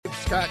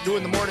Scott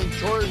doing the morning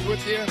chores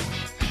with you.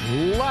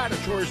 A lot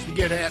of chores to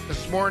get at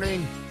this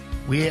morning.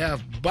 We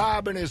have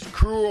Bob and his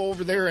crew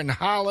over there in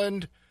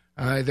Holland.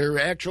 They're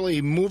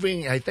actually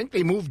moving. I think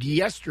they moved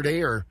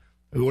yesterday, or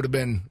it would have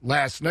been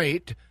last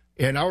night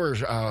in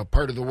our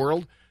part of the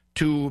world,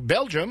 to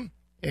Belgium,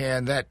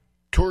 and that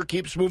tour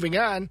keeps moving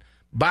on.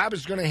 Bob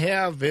is going to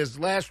have his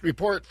last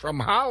report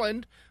from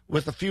Holland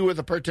with a few of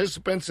the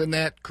participants in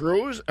that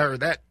cruise, or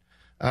that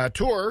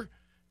tour.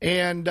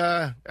 And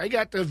I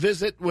got to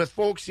visit with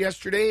folks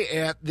yesterday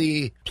at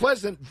the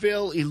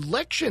Pleasantville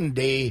Election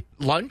Day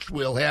lunch.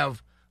 We'll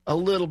have a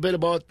little bit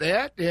about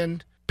that.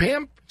 And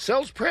Pam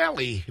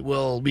Sells-Pralley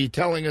will be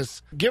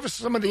give us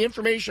some of the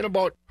information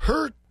about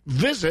her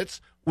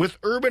visits with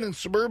urban and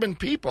suburban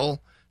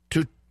people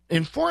to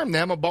inform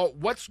them about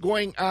what's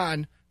going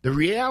on, the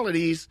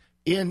realities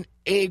in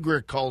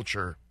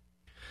agriculture.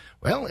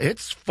 Well,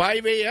 it's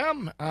 5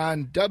 a.m.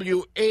 on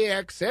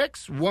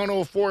WAXX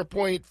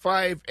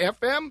 104.5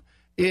 FM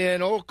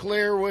in Eau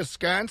Claire,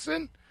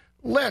 Wisconsin.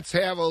 Let's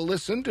have a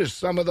listen to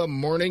some of the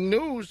morning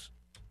news.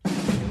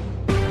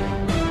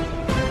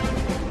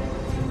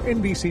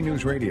 NBC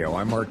News Radio,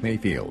 I'm Mark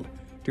Mayfield.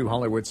 Two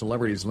Hollywood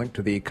celebrities linked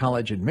to the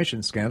college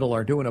admissions scandal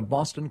are due in a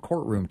Boston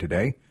courtroom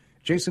today.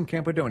 Jason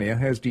Campidonia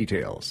has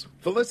details.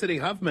 Felicity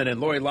Huffman and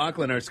Lori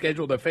Loughlin are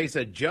scheduled to face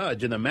a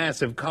judge in the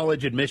massive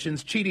college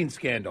admissions cheating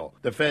scandal.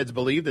 The feds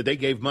believe that they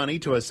gave money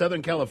to a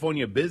Southern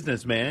California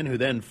businessman who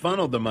then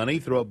funneled the money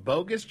through a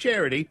bogus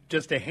charity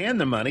just to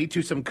hand the money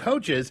to some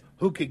coaches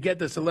who could get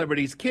the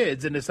celebrities'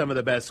 kids into some of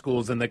the best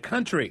schools in the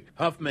country.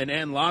 Huffman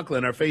and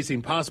Loughlin are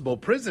facing possible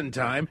prison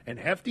time and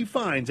hefty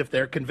fines if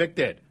they're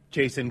convicted.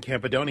 Jason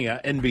Campidonia,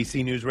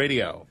 NBC News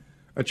Radio.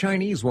 A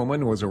Chinese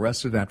woman was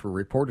arrested after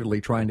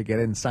reportedly trying to get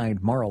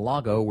inside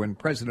Mar-a-Lago when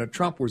President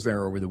Trump was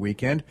there over the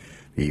weekend.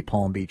 The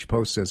Palm Beach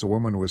Post says a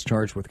woman was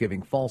charged with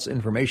giving false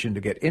information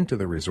to get into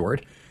the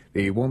resort.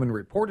 The woman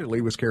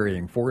reportedly was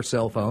carrying 4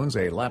 cell phones,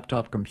 a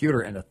laptop computer,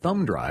 and a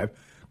thumb drive.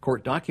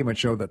 Court documents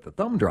show that the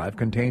thumb drive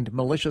contained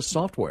malicious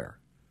software.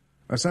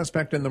 A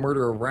suspect in the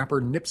murder of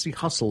rapper Nipsey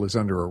Hussle is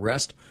under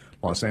arrest.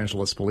 Los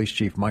Angeles Police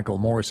Chief Michael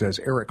Moore says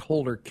Eric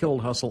Holder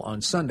killed Hussle on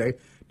Sunday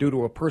due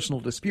to a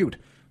personal dispute.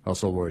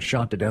 Hussle was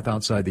shot to death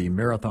outside the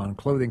Marathon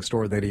clothing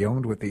store that he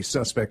owned, with the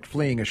suspect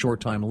fleeing a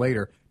short time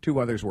later. 2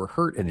 others were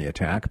hurt in the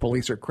attack.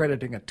 Police are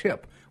crediting a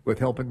tip with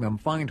helping them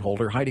find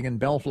Holder hiding in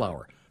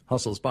Bellflower.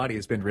 Hussle's body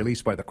has been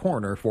released by the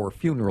coroner for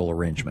funeral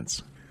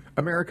arrangements.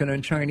 American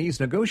and Chinese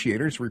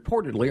negotiators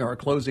reportedly are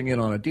closing in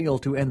on a deal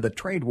to end the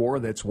trade war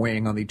that's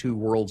weighing on the two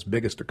world's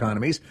biggest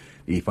economies.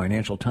 The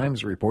Financial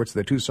Times reports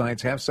the two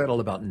sides have settled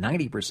about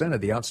 90%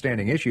 of the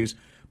outstanding issues,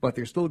 but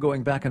they're still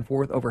going back and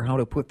forth over how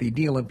to put the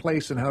deal in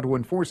place and how to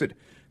enforce it.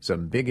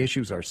 Some big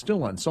issues are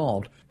still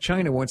unsolved.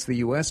 China wants the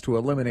U.S. to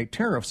eliminate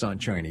tariffs on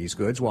Chinese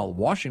goods, while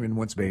Washington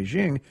wants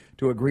Beijing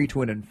to agree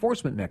to an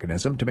enforcement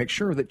mechanism to make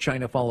sure that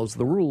China follows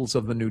the rules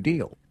of the New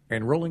Deal.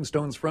 And Rolling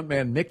Stones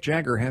frontman Mick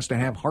Jagger has to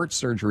have heart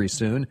surgery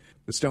soon.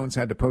 The Stones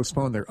had to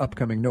postpone their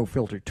upcoming No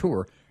Filter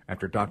tour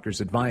after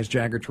doctors advised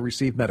Jagger to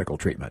receive medical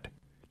treatment.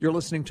 You're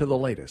listening to the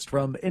latest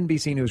from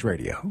NBC News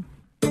Radio.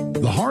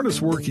 The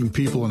hardest working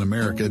people in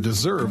America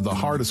deserve the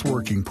hardest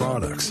working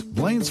products.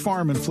 Blaine's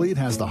Farm and Fleet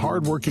has the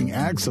hard-working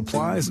ag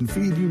supplies and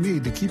feed you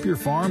need to keep your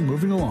farm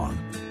moving along.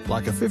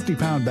 Like a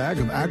 50-pound bag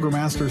of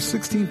AgroMaster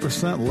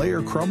 16%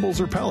 layer crumbles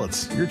or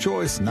pellets. Your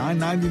choice,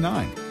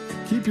 $9.99.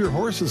 Keep your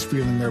horses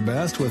feeling their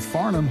best with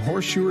Farnham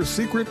Horseshoer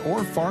Secret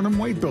or Farnham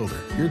Weight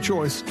Builder. Your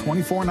choice,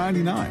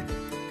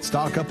 $24.99.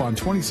 Stock up on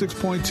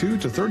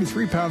 26.2 to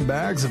 33-pound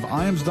bags of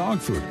Iams dog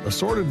food,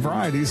 assorted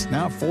varieties,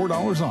 now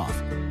 $4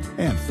 off.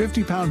 And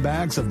 50-pound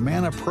bags of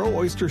Manna Pro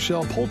Oyster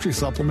Shell Poultry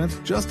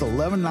Supplement, just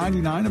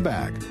 $11.99 a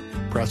bag.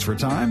 Pressed for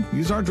time?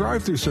 Use our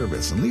drive-thru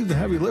service and leave the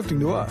heavy lifting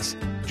to us.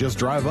 Just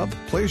drive up,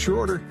 place your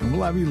order, and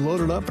we'll have you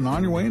loaded up and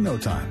on your way in no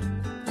time.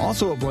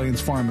 Also at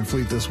Blaine's Farm and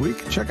Fleet this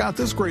week, check out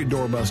this great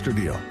doorbuster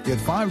deal. Get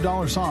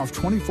 $5 off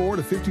 24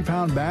 to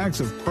 50-pound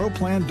bags of Pro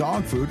Plan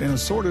dog food in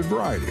assorted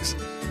varieties.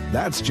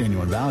 That's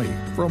genuine value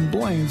from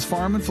Blaine's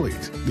Farm and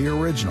Fleet, the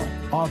original,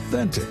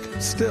 authentic,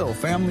 still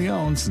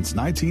family-owned since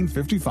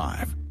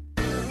 1955.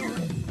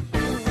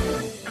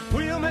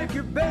 We'll make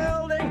your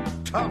building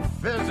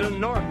tough as a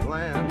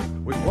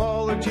Northland with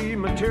quality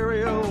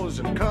materials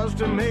and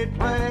custom-made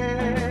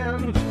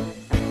plans.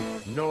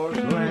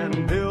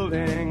 Northland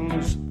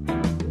Buildings,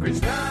 great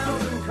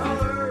styles and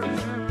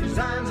colors,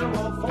 designs of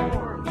all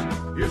forms.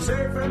 You're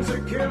safe and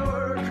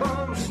secure,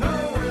 come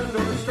snow, wind,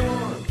 or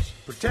storms.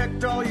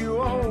 Protect all you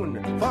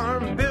own,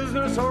 farm,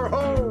 business, or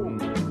home.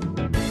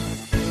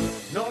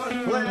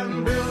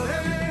 Northland Building.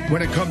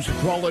 When it comes to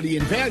quality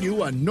and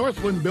value, a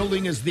Northland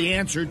Building is the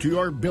answer to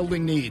your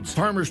building needs.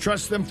 Farmers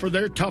trust them for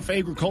their tough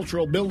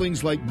agricultural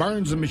buildings like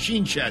barns and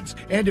machine sheds.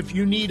 And if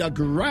you need a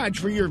garage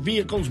for your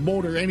vehicles,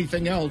 boat, or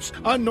anything else,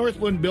 a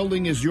Northland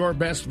Building is your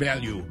best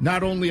value.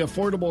 Not only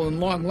affordable and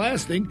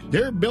long-lasting,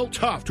 they're built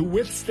tough to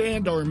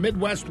withstand our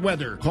Midwest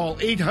weather. Call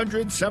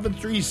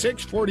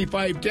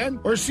 800-736-4510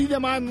 or see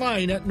them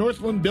online at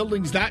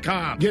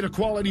northlandbuildings.com. Get a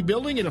quality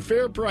building at a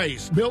fair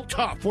price. Built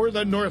tough for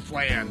the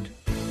Northland.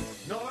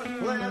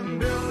 Northland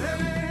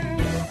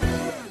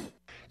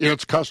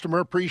It's Customer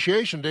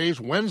Appreciation Days,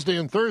 Wednesday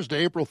and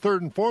Thursday, April 3rd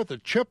and 4th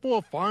at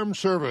Chippewa Farm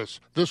Service.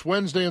 This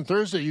Wednesday and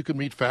Thursday, you can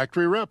meet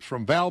factory reps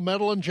from Val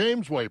Metal and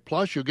Jamesway.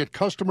 Plus, you'll get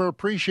customer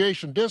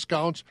appreciation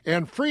discounts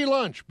and free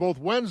lunch both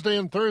Wednesday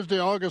and Thursday,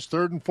 August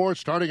 3rd and 4th,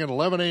 starting at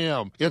 11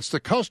 a.m. It's the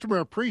Customer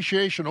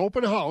Appreciation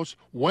Open House,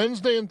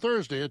 Wednesday and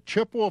Thursday at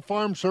Chippewa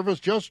Farm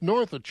Service, just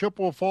north of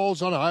Chippewa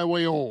Falls on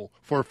Highway O.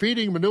 For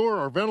feeding, manure,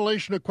 or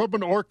ventilation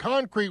equipment, or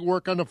concrete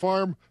work on the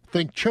farm,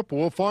 think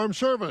Chippewa Farm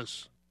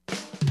Service.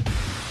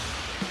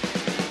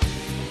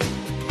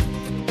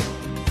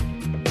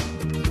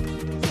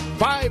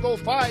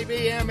 5:05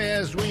 a.m.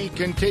 as we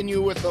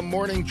continue with the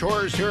morning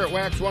chores here at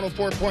Wax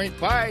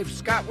 104.5.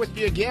 Scott with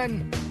you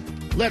again.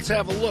 Let's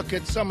have a look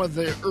at some of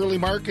the early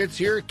markets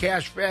here.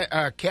 Cash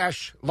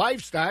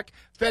livestock,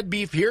 fed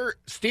beef here,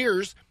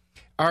 steers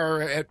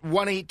are at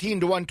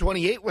 118 to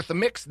 128 with the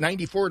mix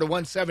 94 to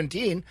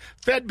 117.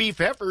 Fed beef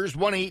heifers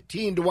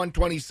 118 to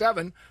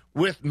 127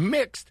 with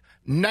mixed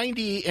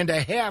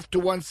 90.5 to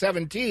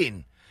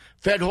 117.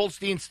 Fed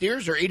Holstein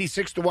steers are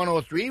 86 to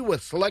 103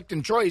 with select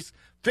and choice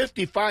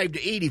 55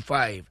 to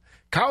 85.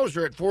 Cows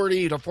are at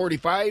 40 to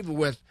 45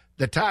 with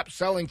the top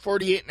selling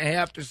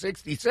 48.5 to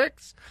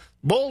 66.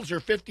 Bulls are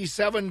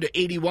 57 to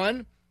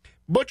 81.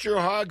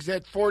 Butcher hogs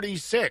at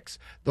 46.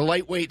 The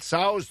lightweight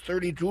sows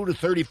 32 to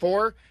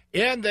 34.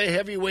 And the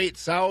heavyweight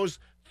sows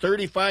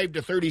 35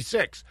 to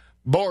 36.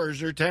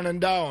 Boars are 10 and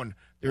down.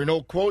 There are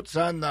no quotes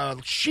on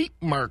the sheep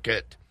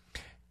market.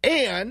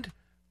 And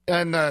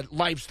on the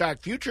livestock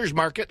futures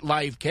market,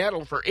 live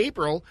cattle for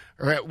April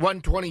are at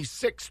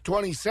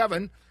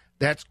 126.27.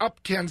 That's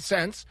up 10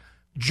 cents.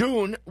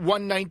 June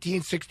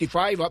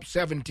 119.65, up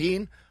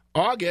 17.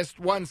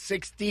 August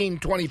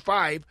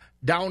 116.25,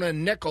 down a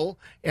nickel.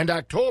 And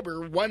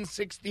October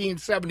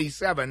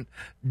 116.77,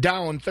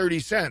 down 30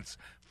 cents.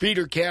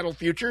 Feeder cattle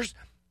futures,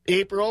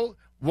 April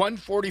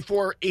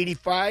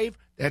 144.85,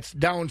 that's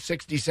down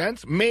 60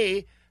 cents.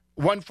 May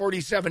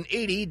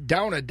 147.80,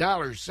 down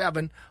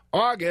 $1.07.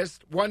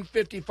 August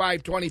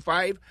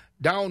 155.25,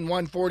 down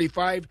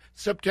 145.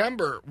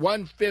 September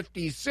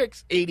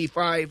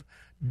 156.85,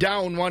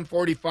 down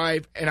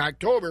 145. And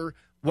October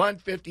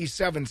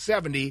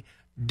 157.70,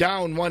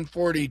 down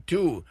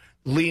 142.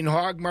 Lean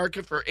hog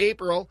market for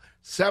April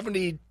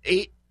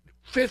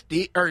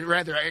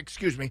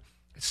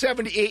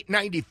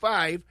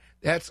 78.95.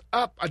 That's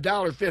up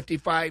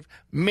 $1.55.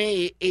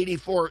 May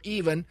 84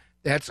 even.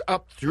 That's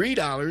up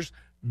 $3.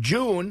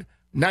 June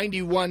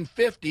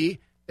 91.50.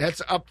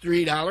 That's up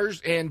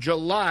 $3. And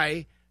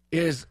July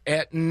is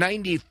at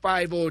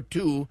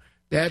 95.02.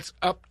 That's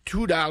up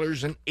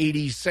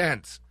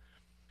 $2.80.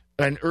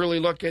 An early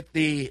look at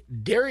the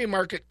dairy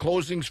market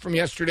closings from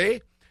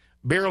yesterday.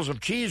 Barrels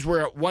of cheese were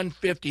at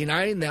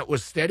 159. That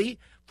was steady.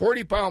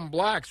 40-pound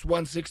blocks,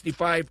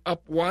 165,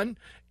 up 1.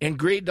 And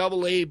grade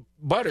AA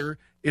butter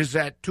is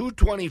at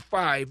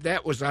 225.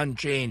 That was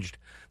unchanged.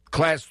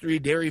 Class 3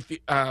 dairy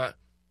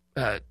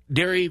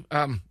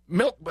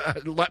milk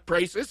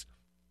prices.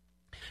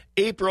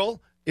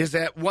 April is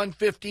at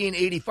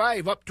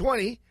 115.85, up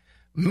 20.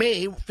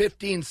 May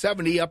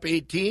 15.70, up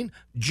 18.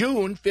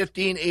 June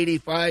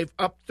 15.85,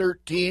 up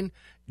 13.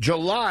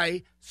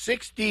 July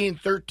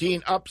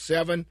 16.13, up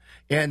 7.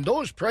 And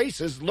those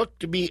prices look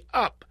to be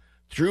up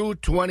through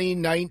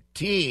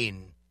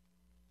 2019.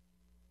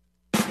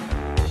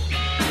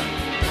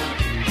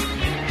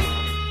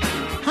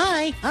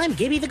 Hi, I'm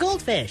Gibby the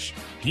Goldfish.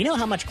 Do you know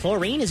how much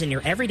chlorine is in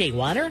your everyday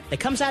water that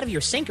comes out of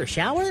your sink or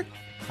shower?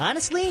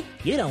 Honestly,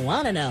 you don't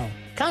want to know.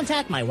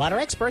 Contact my water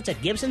experts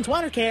at Gibson's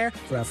Water Care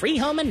for a free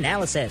home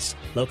analysis.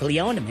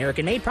 Locally owned,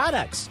 American-made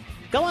products.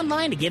 Go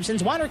online to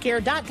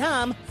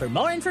Gibson'sWaterCare.com for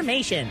more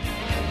information.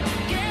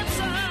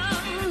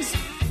 Gibson's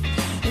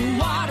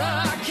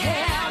Water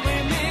Care, we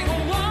make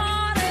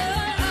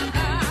water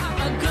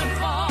good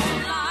for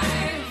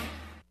life.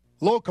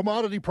 Low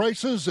commodity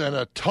prices and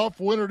a tough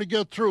winter to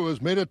get through has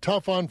made it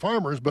tough on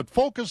farmers, but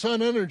Focus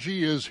on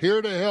Energy is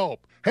here to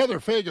help.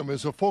 Heather Fagum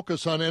is a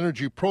Focus on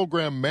Energy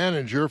program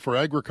manager for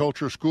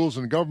agriculture, schools,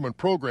 and government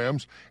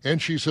programs, and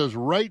she says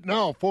right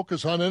now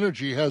Focus on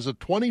Energy has a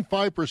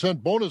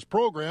 25% bonus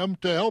program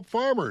to help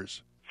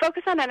farmers.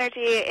 Focus on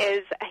Energy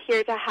is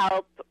here to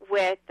help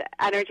with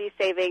energy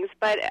savings,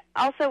 but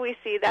also we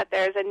see that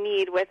there's a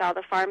need with all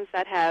the farms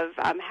that have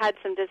had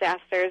some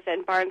disasters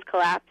and barns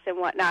collapse and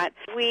whatnot.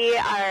 We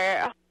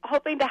are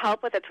hoping to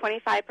help with a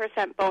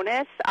 25%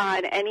 bonus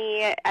on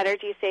any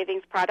energy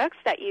savings products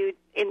that you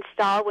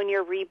install when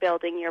you're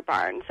rebuilding your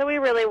barn. So we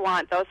really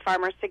want those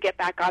farmers to get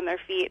back on their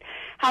feet,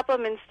 help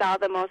them install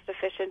the most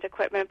efficient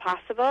equipment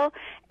possible,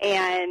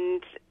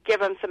 and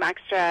give them some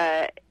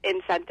extra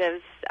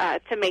incentives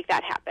to make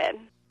that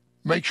happen.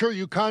 Make sure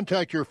you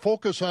contact your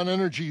Focus on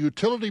Energy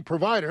utility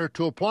provider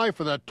to apply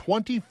for that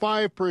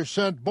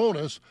 25%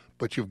 bonus,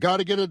 but you've got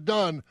to get it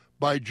done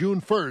by June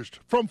 1st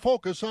from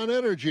Focus on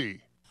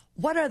Energy.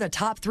 What are the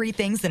top 3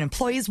 things that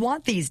employees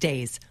want these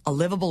days? A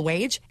livable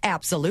wage?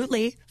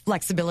 Absolutely.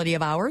 Flexibility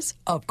of hours?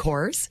 Of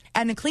course.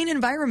 And a clean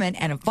environment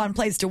and a fun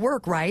place to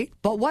work, right?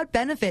 But what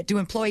benefit do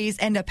employees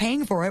end up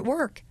paying for at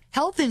work?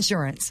 Health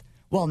insurance.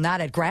 Well,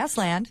 not at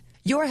Grassland.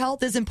 Your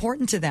health is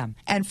important to them,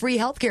 and free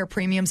healthcare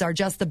premiums are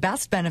just the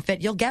best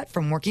benefit you'll get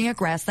from working at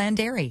Grassland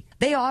Dairy.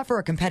 They offer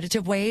a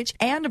competitive wage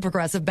and a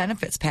progressive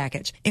benefits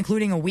package,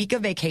 including a week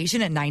of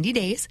vacation at 90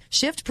 days,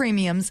 shift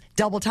premiums,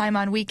 double time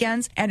on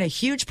weekends, and a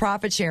huge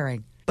profit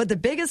sharing. But the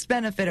biggest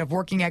benefit of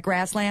working at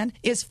Grassland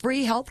is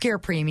free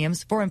healthcare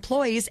premiums for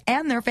employees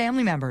and their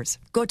family members.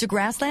 Go to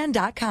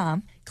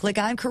grassland.com, click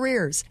on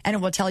careers, and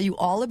it will tell you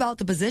all about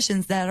the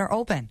positions that are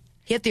open.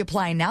 Hit the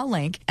Apply Now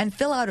link and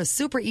fill out a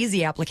super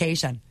easy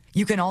application.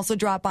 You can also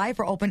drop by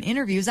for open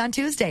interviews on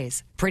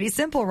Tuesdays. Pretty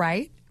simple,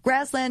 right?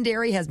 Grassland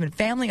Dairy has been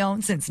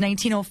family-owned since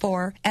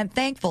 1904 and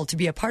thankful to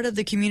be a part of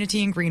the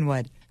community in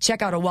Greenwood.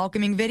 Check out a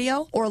welcoming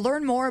video or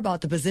learn more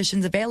about the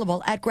positions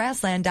available at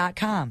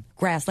grassland.com.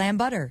 Grassland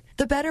Butter,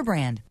 the better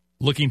brand.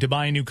 Looking to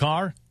buy a new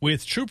car?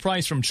 With True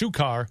Price from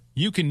TrueCar,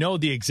 you can know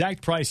the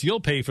exact price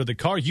you'll pay for the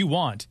car you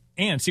want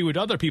and see what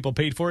other people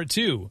paid for it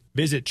too.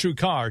 Visit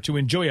TrueCar to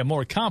enjoy a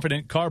more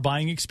confident car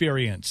buying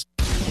experience.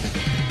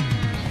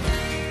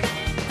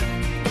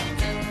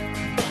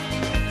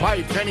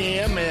 5:10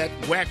 a.m. at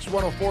Wax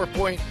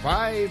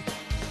 104.5.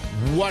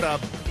 What a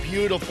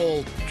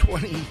beautiful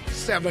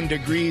 27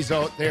 degrees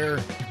out there,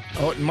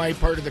 out in my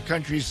part of the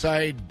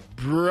countryside.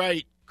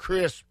 Bright,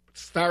 crisp,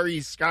 starry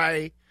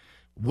sky.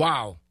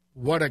 Wow,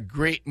 what a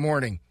great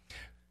morning.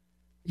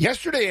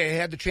 Yesterday I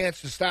had the chance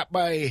to stop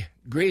by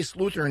Grace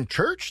Lutheran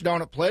Church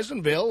down at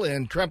Pleasantville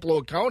in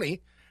Trempealeau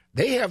County.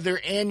 They have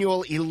their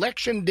annual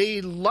Election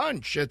Day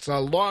lunch. It's a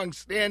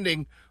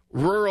long-standing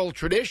rural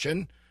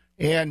tradition,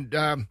 and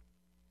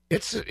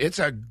it's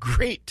a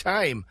great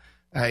time.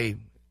 I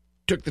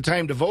took the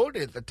time to vote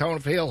at the Town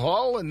of Hale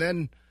Hall and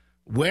then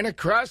went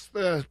across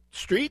the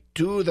street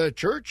to the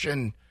church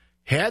and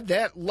had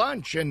that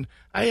lunch. And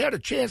I had a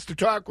chance to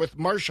talk with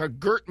Marcia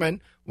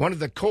Gertman, one of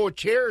the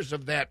co-chairs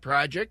of that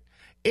project,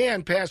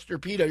 and Pastor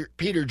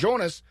Peter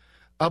Jonas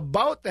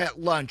about that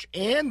lunch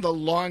and the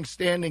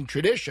long-standing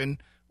tradition,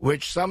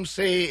 which some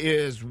say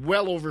is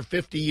well over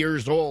 50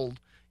 years old.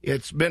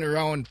 It's been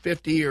around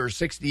 50 or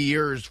 60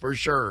 years for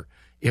sure.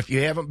 If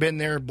you haven't been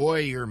there,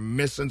 boy, you're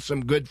missing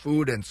some good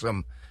food and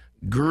some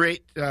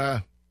great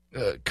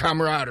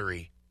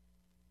camaraderie.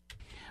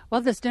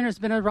 Well, this dinner's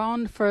been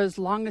around for as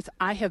long as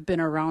I have been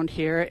around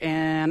here,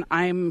 and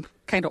I'm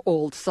kind of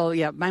old. So,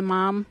 yeah, my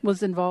mom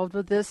was involved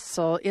with this,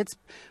 so it's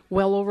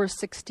well over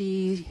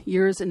 60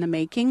 years in the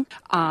making.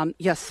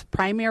 Yes,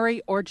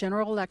 primary or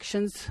general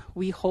elections,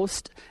 we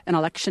host an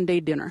election day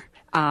dinner.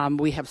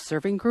 We have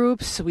serving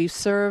groups. We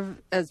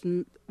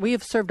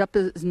have served up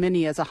as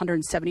many as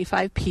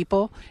 175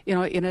 people,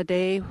 in a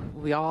day.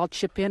 We all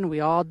chip in. We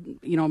all,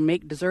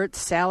 make desserts,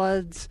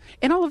 salads,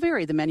 and it'll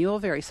vary. The menu will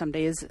vary. Some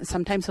days,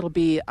 sometimes it'll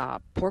be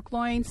pork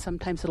loin.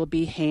 Sometimes it'll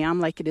be ham,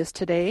 like it is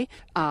today.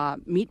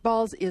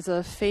 Meatballs is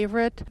a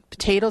favorite.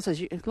 Potatoes,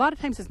 a lot of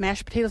times it's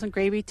mashed potatoes and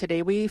gravy.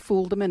 Today we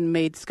fooled them and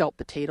made scalloped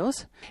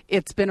potatoes.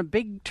 It's been a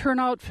big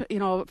turnout,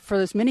 for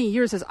as many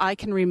years as I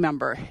can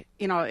remember.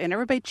 And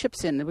everybody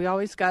chips in. We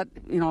always got,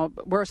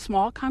 we're a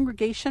small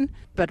congregation,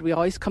 but we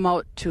always come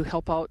out to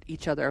help out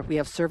each other. We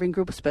have serving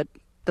groups, but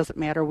doesn't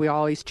matter. We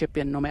always chip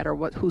in no matter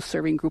whose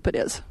serving group it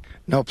is.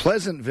 Now,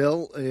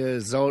 Pleasantville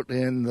is out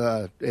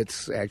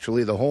it's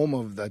actually the home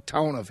of the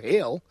Town of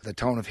Hale. The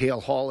Town of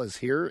Hale Hall is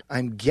here.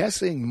 I'm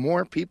guessing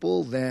more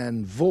people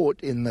than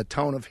vote in the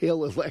Town of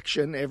Hale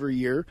election every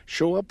year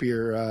show up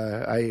here.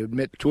 I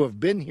admit to have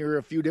been here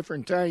a few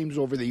different times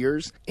over the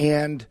years,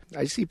 and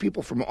I see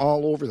people from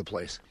all over the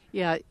place.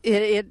 Yeah,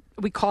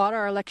 we call it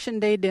our election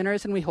day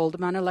dinners, and we hold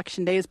them on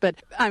election days.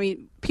 But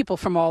people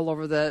from all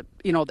over the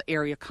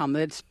area come.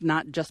 It's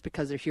not just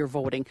because they're here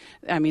voting.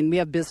 We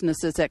have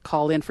businesses that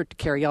call in for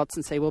carryouts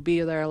and say we'll be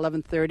there at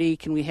 11:30.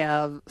 Can we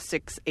have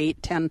 6,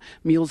 8, 10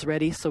 meals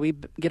ready? So we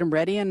get them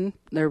ready, and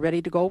they're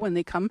ready to go when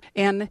they come.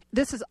 And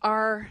this is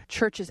our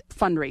church's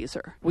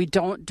fundraiser. We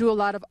don't do a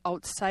lot of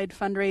outside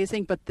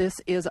fundraising, but this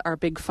is our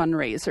big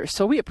fundraiser.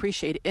 So we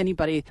appreciate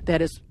anybody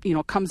that is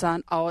comes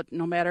on out,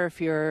 no matter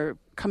if you're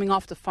coming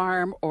off the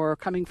farm or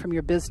coming from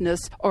your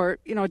business or,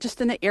 just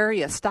in the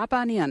area. Stop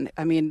on in.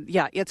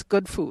 It's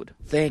good food.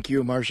 Thank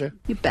you, Marcia.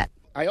 You bet.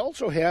 I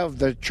also have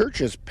the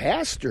church's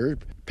pastor,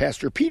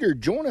 Pastor Peter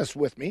Jonas,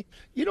 with me.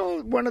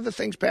 One of the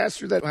things,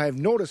 Pastor, that I've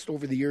noticed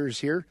over the years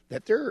here,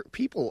 that there are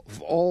people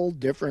of all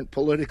different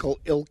political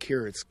ilk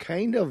here. It's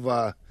kind of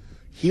a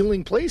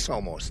healing place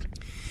almost.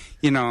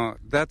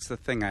 That's the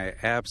thing I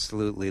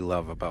absolutely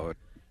love about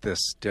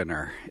this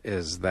dinner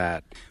is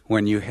that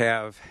when you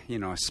have,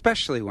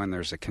 especially when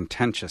there's a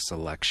contentious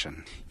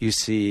election, you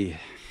see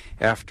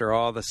after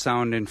all the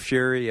sound and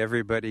fury,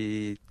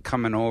 everybody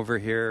coming over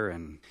here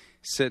and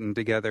sitting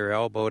together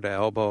elbow to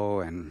elbow,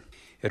 and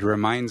it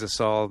reminds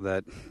us all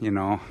that,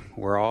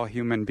 we're all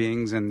human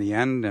beings in the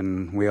end,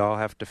 and we all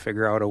have to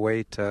figure out a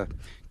way to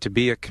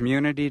be a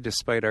community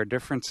despite our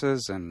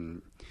differences.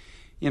 And,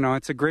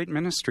 it's a great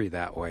ministry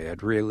that way.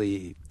 It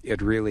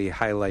really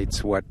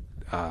highlights what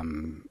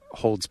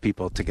holds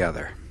people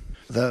together.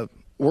 The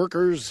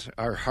workers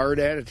are hard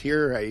at it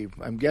here.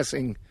 I'm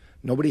guessing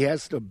nobody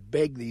has to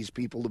beg these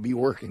people to be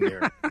working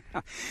there.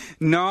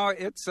 No,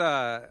 it's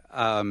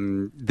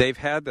they've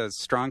had the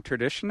strong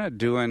tradition of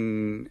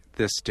doing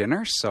this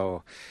dinner,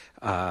 so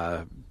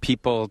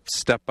people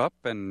step up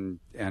and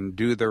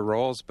do their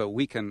roles, but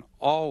we can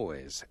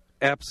always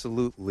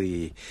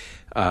absolutely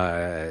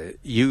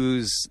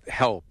use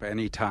help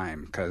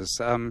anytime because,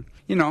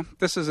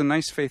 this is a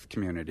nice faith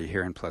community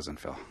here in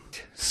Pleasantville.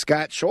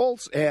 Scott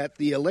Schultz at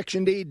the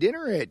Election Day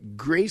dinner at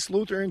Grace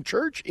Lutheran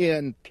Church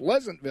in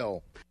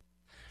Pleasantville.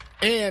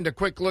 And a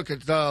quick look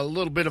at a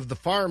little bit of the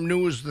farm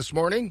news this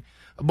morning.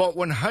 About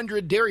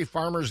 100 dairy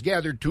farmers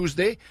gathered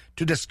Tuesday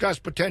to discuss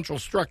potential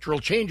structural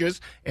changes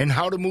and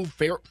how to move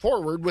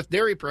forward with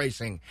dairy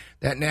pricing.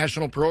 That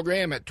national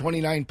program at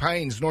 29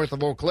 Pines north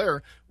of Eau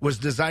Claire was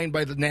designed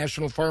by the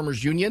National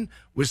Farmers Union,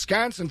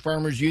 Wisconsin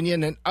Farmers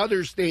Union, and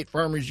other state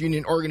farmers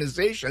union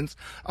organizations,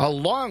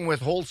 along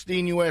with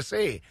Holstein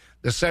USA.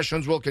 The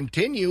sessions will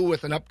continue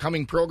with an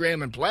upcoming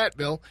program in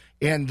Platteville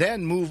and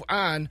then move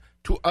on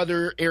to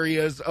other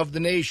areas of the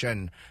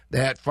nation.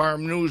 That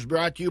farm news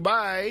brought to you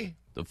by...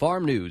 The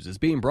Farm News is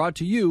being brought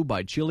to you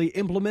by Chili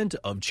Implement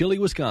of Chili,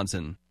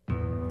 Wisconsin.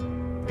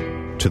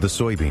 To the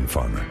soybean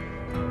farmer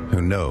who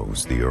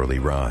knows the early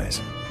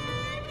rise,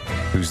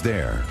 who's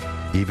there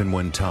even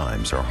when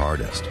times are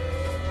hardest,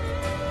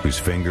 whose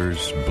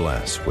fingers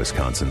bless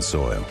Wisconsin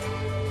soil,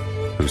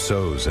 who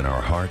sows in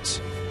our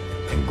hearts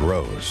and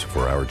grows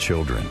for our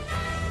children.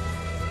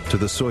 To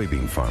the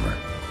soybean farmer,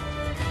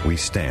 we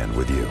stand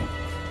with you.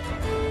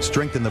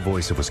 Strengthen the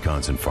voice of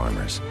Wisconsin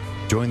farmers.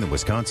 Join the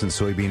Wisconsin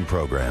Soybean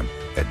Program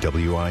at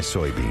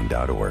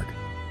wisoybean.org.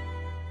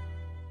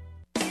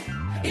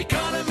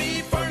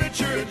 Economy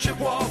Furniture in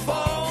Chippewa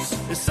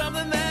Falls is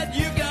something that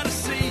you gotta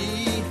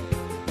see.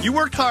 You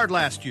worked hard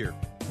last year.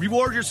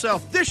 Reward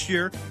yourself this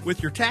year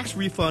with your tax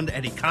refund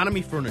at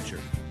Economy Furniture.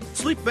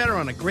 Sleep better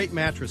on a great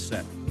mattress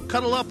set.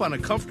 Cuddle up on a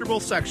comfortable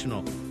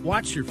sectional.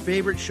 Watch your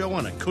favorite show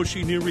on a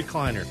cushy new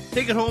recliner.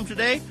 Take it home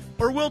today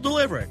or we'll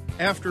deliver it.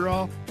 After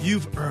all,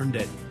 you've earned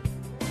it.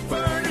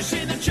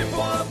 Furnishing the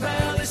Chippewa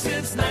Valley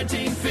since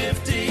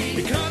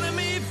 1950.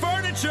 Economy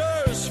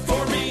Furniture's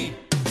for me.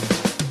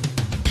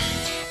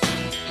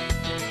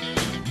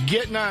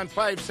 Getting on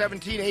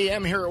 5:17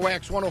 a.m. here at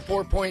Wax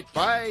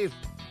 104.5.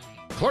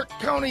 Clark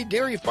County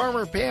dairy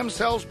farmer Pam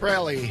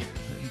Sels-Prally.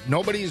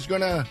 Nobody's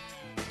going to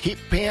keep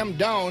Pam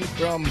down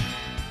from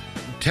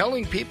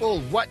telling people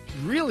what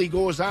really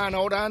goes on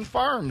out on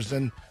farms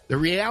and the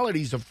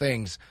realities of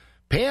things.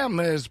 Pam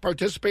is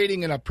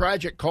participating in a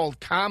project called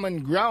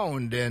Common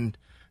Ground, and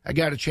I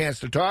got a chance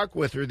to talk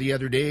with her the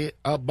other day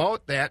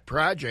about that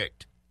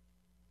project.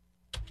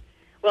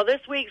 Well,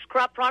 this week's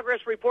crop progress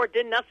report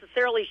didn't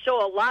necessarily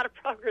show a lot of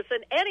progress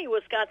in any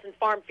Wisconsin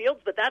farm fields,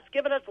 but that's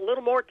given us a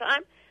little more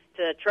time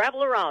to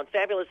travel around.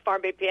 Fabulous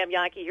Farm Babe Pam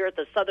Yankee here at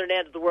the southern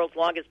end of the world's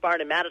longest barn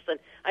in Madison.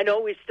 I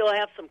know we still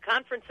have some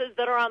conferences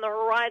that are on the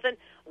horizon.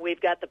 We've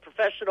got the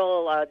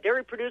professional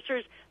dairy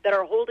producers that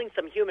are holding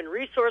some human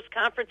resource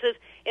conferences.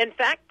 In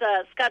fact,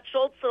 Scott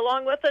Schultz,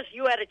 along with us,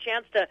 you had a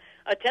chance to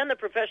attend the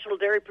Professional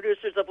Dairy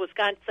Producers of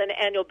Wisconsin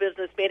annual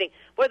business meeting.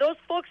 Boy, those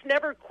folks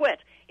never quit.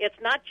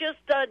 It's not just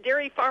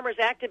dairy farmers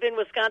active in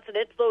Wisconsin.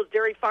 It's those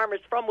dairy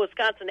farmers from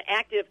Wisconsin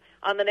active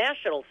on the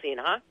national scene,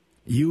 huh?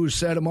 You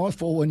said a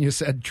mouthful when you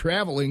said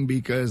traveling,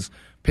 because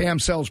Pam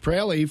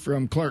Sels-Prally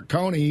from Clark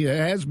County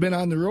has been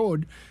on the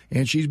road,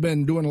 and she's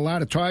been doing a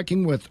lot of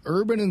talking with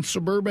urban and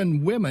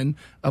suburban women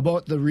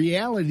about the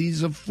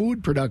realities of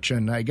food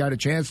production. I got a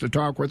chance to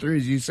talk with her,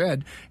 as you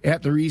said,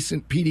 at the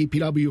recent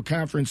PDPW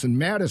conference in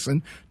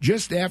Madison,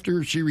 just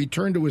after she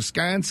returned to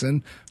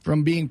Wisconsin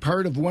from being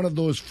part of one of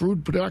those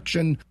food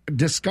production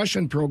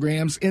discussion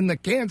programs in the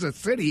Kansas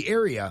City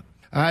area.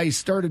 I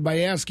started by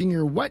asking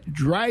her what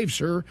drives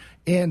her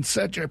in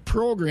such a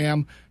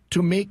program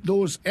to make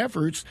those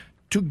efforts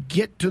to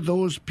get to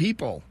those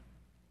people.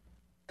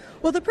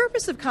 Well, the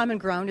purpose of Common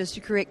Ground is to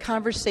create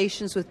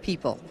conversations with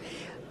people,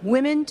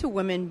 women to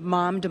women,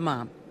 mom to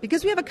mom,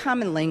 because we have a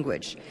common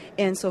language.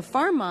 And so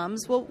farm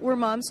moms, well, we're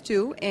moms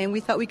too, and we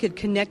thought we could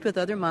connect with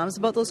other moms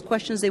about those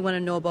questions they want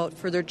to know about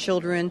for their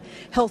children,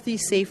 healthy,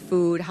 safe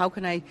food, how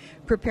can I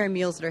prepare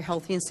meals that are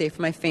healthy and safe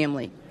for my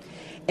family.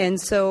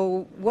 And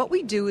so what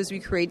we do is we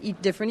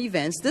create different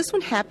events. This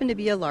one happened to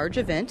be a large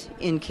event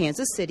in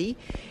Kansas City,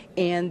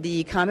 and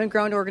the Common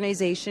Ground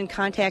organization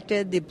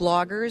contacted the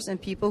bloggers and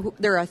people who,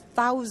 there are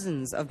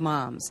thousands of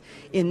moms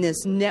in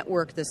this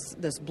network,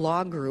 this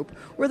blog group,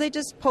 where they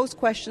just post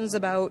questions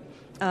about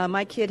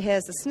my kid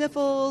has the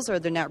sniffles, or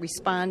they're not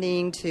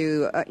responding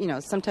to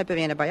some type of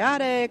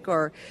antibiotic,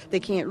 or they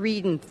can't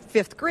read in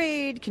 5th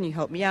grade, can you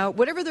help me out?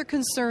 Whatever their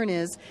concern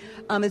is,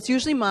 it's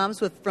usually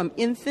moms from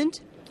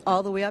infant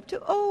all the way up to,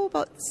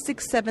 about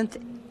 6th, 7th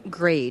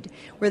grade,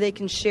 where they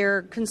can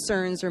share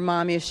concerns or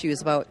mom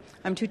issues about,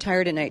 I'm too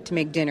tired at night to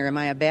make dinner. Am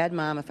I a bad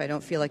mom if I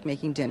don't feel like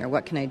making dinner?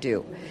 What can I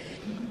do?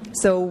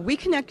 So we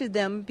connected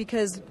them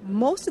because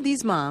most of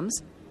these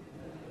moms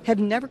have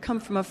never come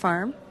from a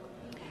farm,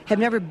 have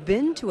never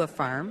been to a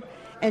farm,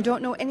 and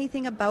don't know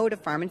anything about a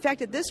farm. In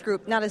fact, at this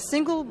group, not a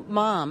single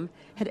mom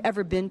had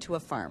ever been to a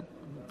farm.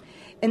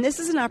 And this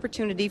is an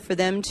opportunity for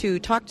them to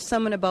talk to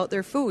someone about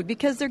their food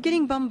because they're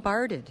getting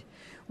bombarded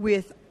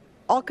with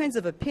all kinds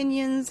of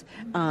opinions,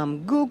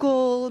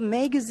 Google,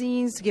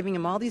 magazines, giving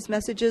them all these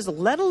messages,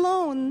 let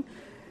alone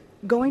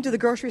going to the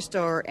grocery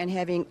store and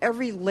having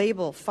every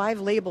label, 5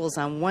 labels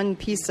on one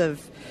piece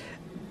of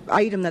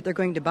item that they're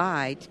going to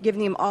buy,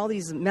 giving them all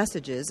these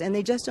messages, and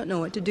they just don't know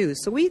what to do.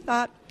 So we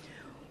thought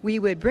we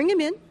would bring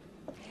them in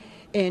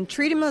and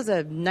treat them as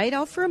a night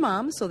out for a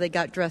mom, so they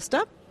got dressed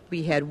up.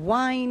 We had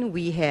wine,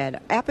 we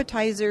had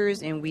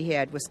appetizers, and we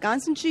had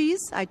Wisconsin cheese.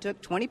 I took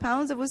 20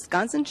 pounds of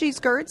Wisconsin cheese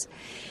curds,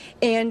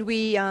 and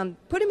we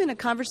put them in a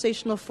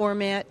conversational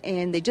format,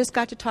 and they just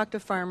got to talk to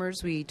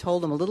farmers. We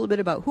told them a little bit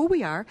about who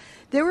we are.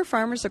 There were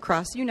farmers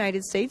across the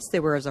United States.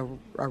 There was a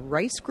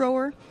rice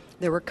grower.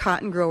 There were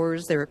cotton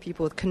growers. There were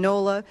people with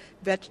canola,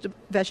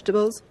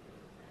 vegetables,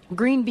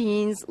 green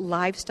beans,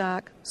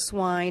 livestock,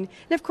 swine,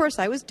 and of course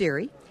I was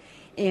dairy.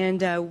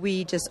 And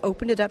we just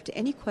opened it up to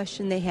any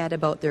question they had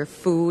about their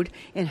food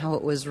and how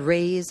it was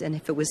raised and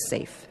if it was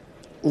safe.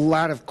 A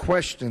lot of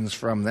questions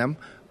from them.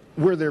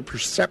 Were there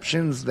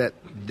perceptions that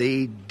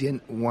they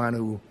didn't want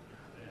to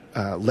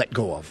let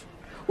go of?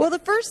 Well, the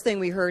first thing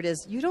we heard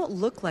is, you don't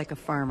look like a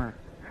farmer.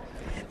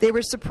 They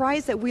were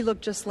surprised that we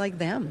looked just like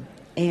them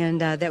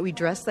and that we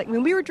dressed like,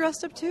 we were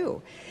dressed up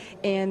too.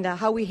 And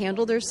how we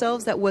handled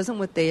ourselves, that wasn't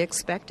what they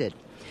expected.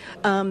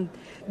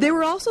 They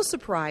were also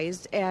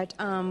surprised at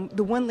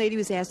the one lady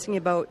was asking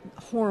about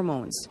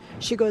hormones.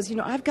 She goes,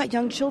 I've got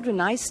young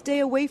children. I stay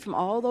away from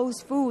all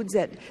those foods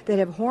that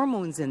have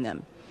hormones in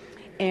them.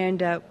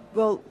 And,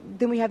 well,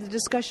 then we have the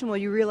discussion, well,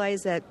 you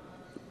realize that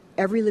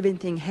every living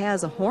thing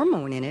has a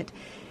hormone in it,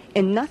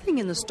 and nothing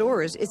in the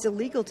stores, it's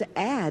illegal to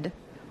add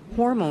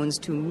hormones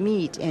to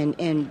meat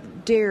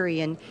and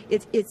dairy, and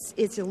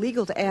it's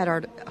illegal to add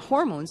our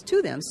hormones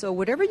to them. So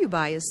whatever you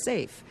buy is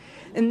safe.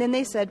 And then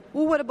they said,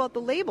 well, what about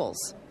the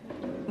labels?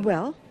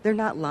 Well, they're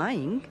not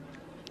lying.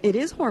 It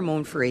is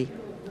hormone-free.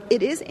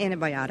 It is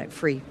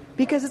antibiotic-free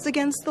because it's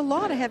against the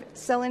law to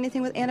sell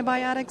anything with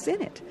antibiotics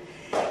in it.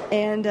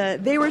 And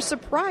they were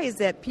surprised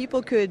that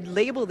people could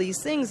label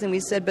these things, and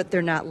we said, but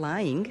they're not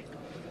lying.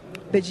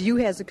 But you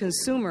as a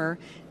consumer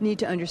need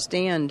to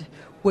understand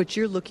what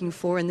you're looking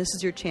for, and this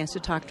is your chance to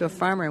talk to a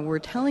farmer. And we're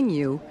telling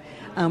you,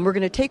 we're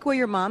going to take away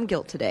your mom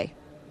guilt today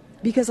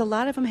because a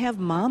lot of them have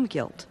mom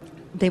guilt.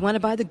 They want to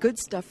buy the good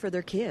stuff for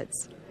their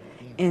kids.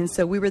 And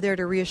so we were there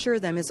to reassure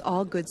them it's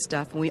all good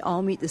stuff, and we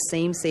all meet the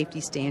same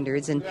safety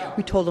standards. And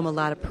we told them a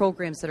lot of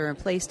programs that are in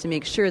place to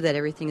make sure that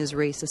everything is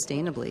raised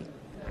sustainably.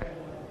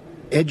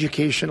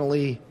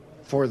 Educationally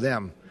for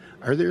them,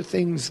 are there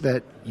things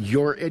that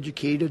you're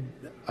educated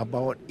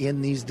about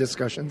in these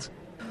discussions?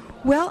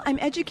 Well, I'm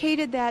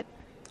educated that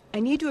I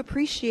need to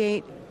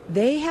appreciate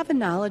they have a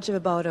knowledge of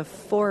about a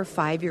 4 or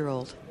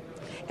 5-year-old,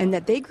 and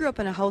that they grew up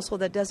in a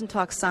household that doesn't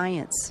talk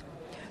science.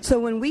 So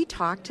when we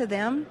talk to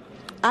them,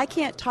 I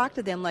can't talk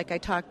to them like I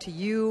talk to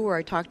you or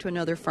I talk to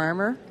another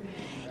farmer.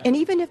 And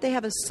even if they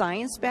have a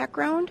science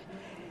background,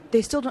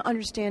 they still don't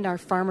understand our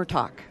farmer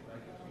talk,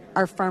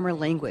 our farmer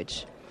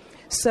language.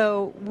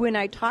 So when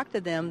I talk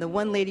to them, the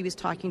one lady was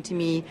talking to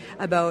me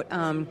about,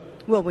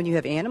 well, when you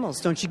have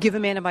animals, don't you give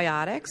them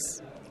antibiotics?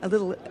 A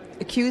little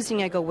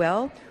accusing, I go,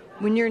 well,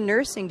 when you're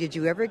nursing, did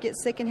you ever get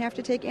sick and have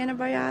to take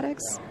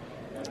antibiotics?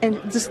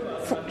 And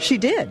she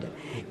did.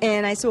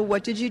 And I said, well,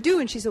 what did you do?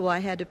 And she said, well, I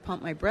had to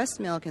pump my breast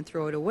milk and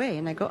throw it away.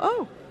 And I go,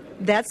 oh,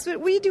 that's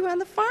what we do on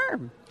the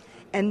farm.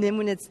 And then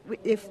when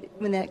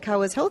that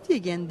cow is healthy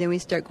again, then we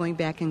start going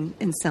back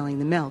and selling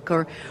the milk.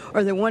 Or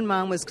the one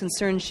mom was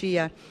concerned. She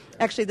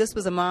actually, this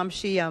was a mom.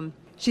 She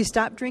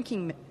stopped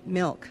drinking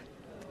milk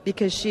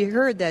because she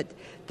heard that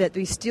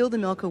we steal the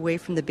milk away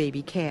from the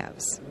baby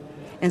calves,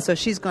 and so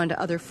she's gone to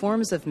other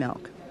forms of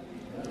milk.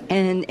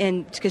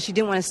 And because she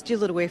didn't want to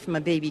steal it away from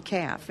a baby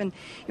calf. And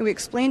we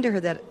explained to her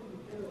that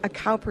a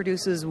cow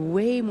produces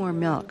way more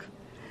milk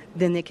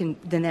than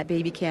that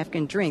baby calf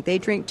can drink. They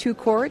drink 2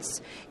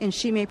 quarts, and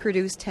she may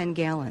produce 10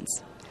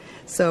 gallons.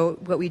 So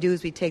what we do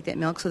is we take that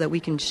milk so that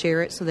we can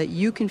share it so that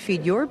you can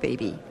feed your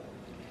baby.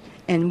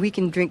 And we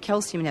can drink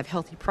calcium and have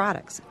healthy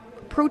products.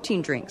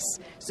 Protein drinks,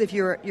 so if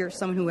you're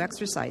someone who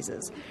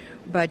exercises.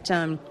 But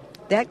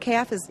that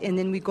calf is, and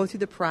then we go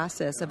through the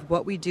process of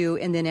what we do,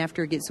 and then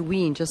after it gets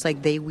weaned, just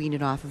like they wean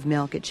it off of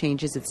milk, it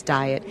changes its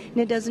diet, and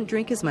it doesn't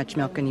drink as much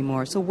milk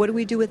anymore. So what do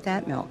we do with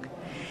that milk?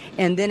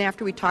 And then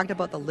after we talked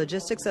about the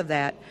logistics of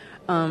that,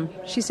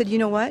 she said, you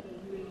know what?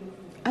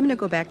 I'm going to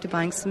go back to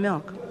buying some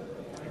milk.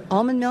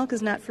 Almond milk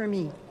is not for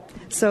me.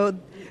 So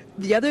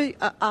the other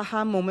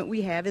aha moment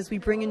we have is we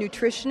bring a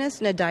nutritionist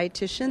and a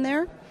dietitian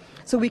there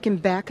so we can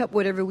back up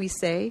whatever we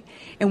say.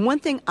 And one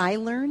thing I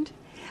learned,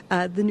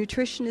 the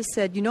nutritionist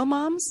said, you know,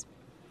 moms,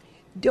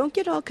 don't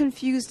get all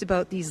confused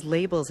about these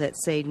labels that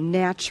say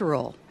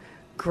natural,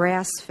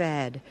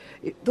 grass-fed.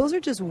 Those are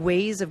just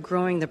ways of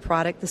growing the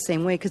product the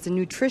same way because the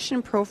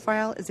nutrition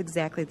profile is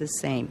exactly the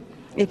same.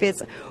 If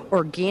it's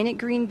organic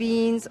green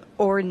beans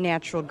or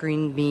natural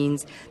green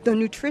beans, the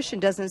nutrition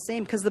doesn't the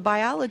same because the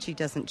biology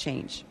doesn't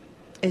change.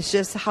 It's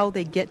just how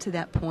they get to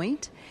that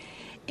point.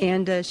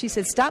 And she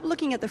said, stop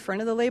looking at the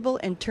front of the label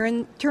and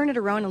turn it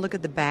around and look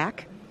at the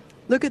back.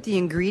 Look at the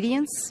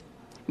ingredients.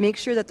 Make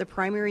sure that the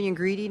primary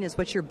ingredient is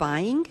what you're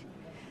buying.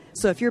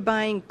 So if you're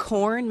buying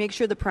corn, make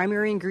sure the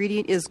primary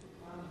ingredient is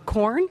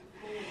corn.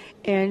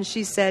 And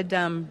she said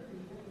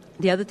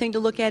the other thing to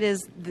look at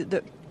is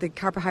the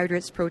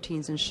carbohydrates,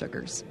 proteins, and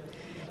sugars.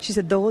 She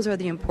said those are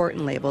the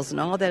important labels, and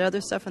all that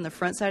other stuff on the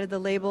front side of the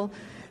label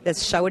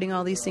that's shouting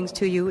all these things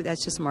to you,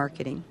 that's just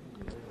marketing.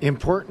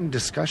 Important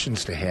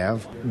discussions to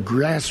have.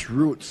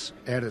 Grassroots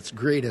at its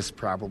greatest,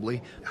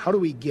 probably. How do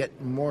we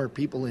get more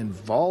people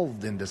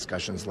involved in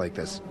discussions like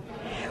this?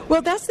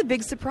 Well, that's the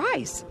big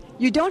surprise.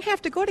 You don't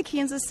have to go to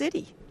Kansas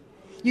City.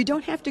 You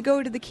don't have to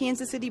go to the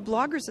Kansas City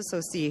Bloggers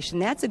Association.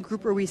 That's a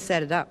group where we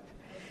set it up.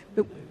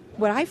 But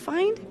what I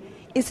find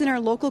is in our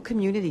local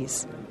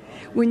communities.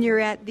 When you're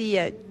at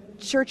the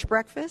church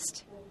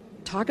breakfast,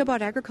 talk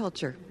about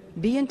agriculture.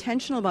 Be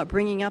intentional about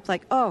bringing up,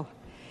 like,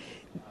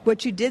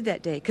 what you did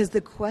that day, because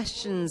the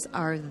questions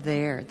are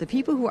there. The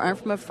people who aren't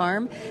from a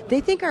farm, they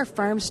think our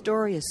farm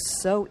story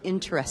is so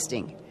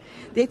interesting.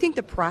 They think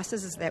the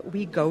processes that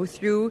we go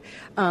through.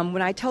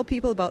 When I tell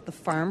people about the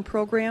farm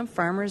program,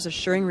 Farmers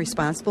Assuring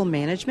Responsible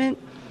Management,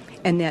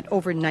 and that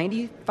over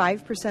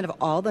 95% of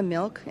all the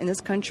milk in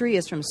this country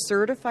is from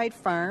certified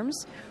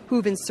farms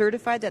who've been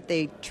certified that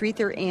they treat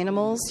their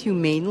animals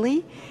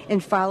humanely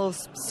and follow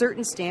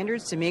certain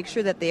standards to make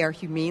sure that they are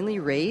humanely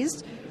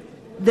raised,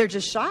 they're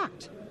just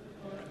shocked.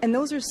 And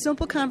those are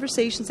simple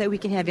conversations that we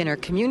can have in our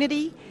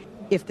community.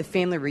 If the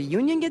family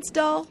reunion gets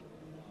dull,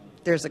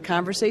 there's a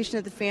conversation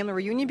at the family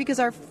reunion, because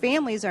our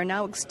families are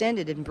now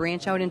extended and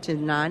branch out into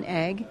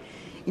non-ag.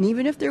 And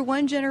even if they're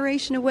one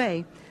generation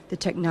away, the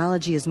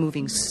technology is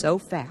moving so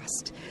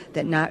fast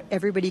that not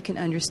everybody can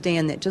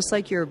understand that. Just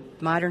like your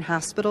modern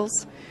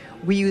hospitals,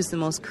 we use the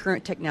most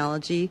current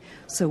technology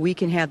so we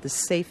can have the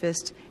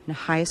safest and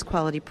highest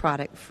quality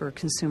product for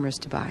consumers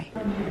to buy.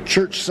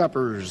 Church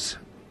suppers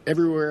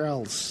everywhere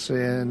else,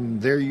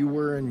 and there you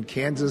were in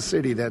Kansas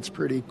City. That's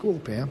pretty cool,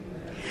 Pam.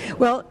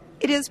 Well,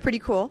 it is pretty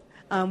cool.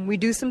 We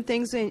do some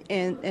things,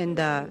 and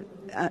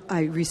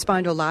I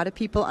respond to a lot of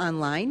people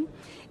online.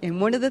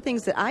 And one of the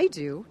things that I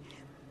do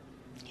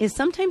is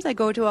sometimes I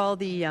go to all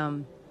the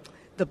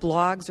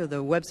blogs or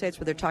the websites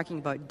where they're talking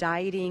about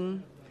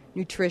dieting,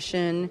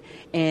 nutrition,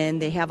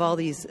 and they have all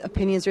these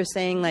opinions. They're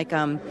saying, like,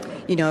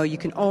 you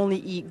can only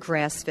eat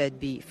grass-fed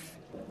beef.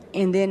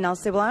 And then I'll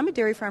say, well, I'm a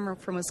dairy farmer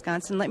from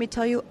Wisconsin. Let me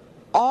tell you,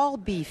 all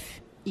beef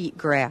eat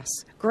grass.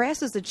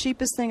 Grass is the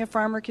cheapest thing a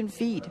farmer can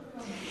feed.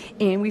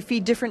 And we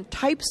feed different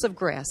types of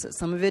grasses.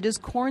 Some of it is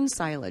corn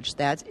silage.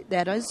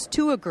 That is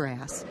too a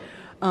grass.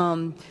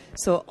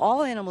 So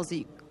all animals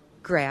eat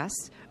grass.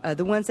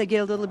 The ones that get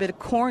a little bit of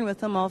corn with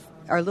them are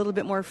a little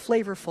bit more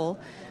flavorful.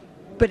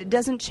 But it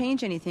doesn't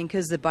change anything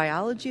because the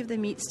biology of the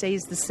meat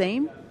stays the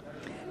same.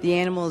 The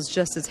animal is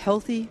just as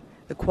healthy.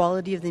 The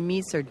quality of the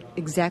meats are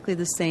exactly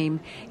the same.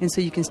 And so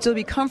you can still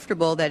be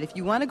comfortable that if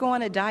you want to go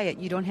on a diet,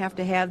 you don't have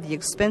to have the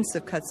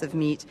expensive cuts of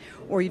meat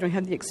or you don't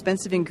have the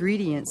expensive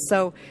ingredients.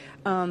 So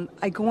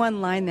I go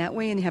online that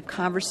way and have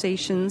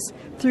conversations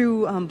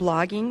through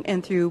blogging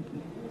and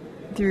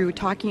through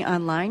talking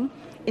online.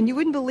 And you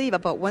wouldn't believe,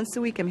 about once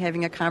a week I'm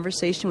having a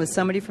conversation with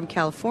somebody from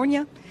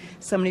California,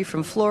 somebody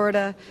from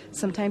Florida.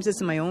 Sometimes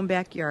it's in my own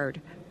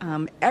backyard.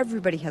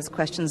 Everybody has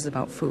questions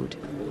about food.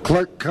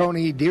 Clark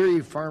County dairy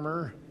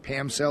farmer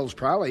Pam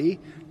Sells-Prawley,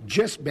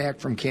 just back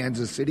from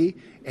Kansas City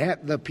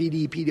at the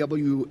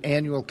PDPW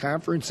annual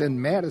conference in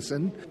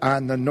Madison.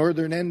 On the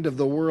northern end of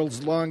the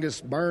world's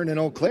longest barn in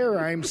Eau Claire,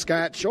 I'm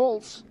Scott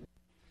Schultz.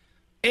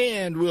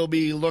 And we'll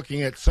be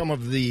looking at some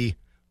of the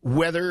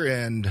weather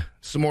and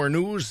some more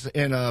news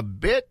in a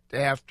bit.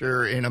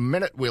 In a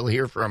minute, we'll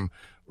hear from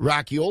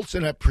Rocky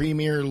Olson at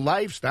Premier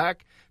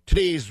Livestock.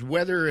 Today's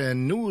weather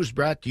and news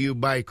brought to you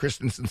by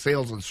Christensen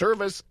Sales and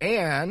Service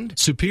and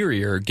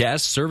Superior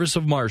Gas Service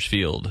of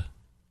Marshfield.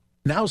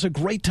 Now's a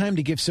great time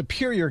to give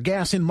Superior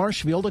Gas in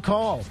Marshfield a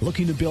call.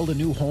 Looking to build a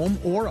new home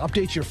or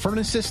update your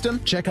furnace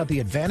system? Check out the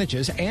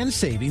advantages and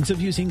savings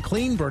of using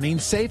clean-burning,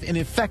 safe, and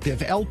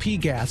effective LP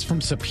gas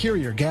from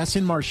Superior Gas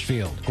in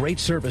Marshfield. Great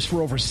service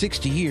for over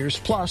 60 years,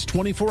 plus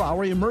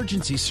 24-hour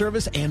emergency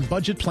service and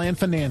budget plan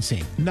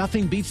financing.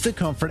 Nothing beats the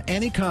comfort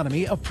and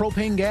economy of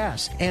propane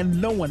gas,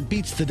 and no one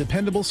beats the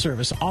dependable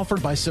service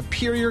offered by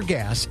Superior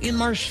Gas in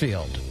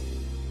Marshfield.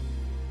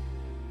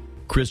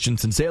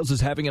 Christensen Sales is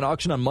having an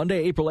auction on Monday,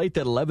 April 8th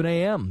at 11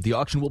 a.m. The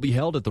auction will be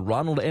held at the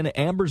Ronald and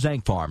Amber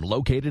Zank Farm,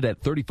 located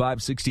at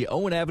 3560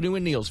 Owen Avenue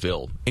in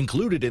Neillsville.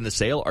 Included in the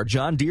sale are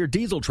John Deere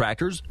diesel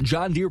tractors,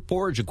 John Deere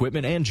forage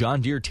equipment, and John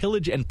Deere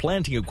tillage and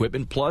planting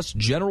equipment, plus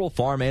general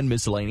farm and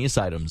miscellaneous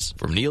items.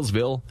 From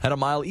Neillsville, head a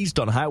mile east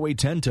on Highway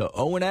 10 to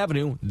Owen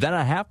Avenue, then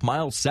a half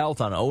mile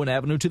south on Owen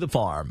Avenue to the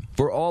farm.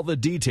 For all the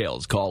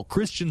details, call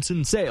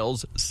Christensen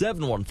Sales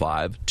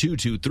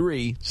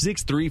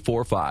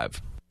 715-223-6345.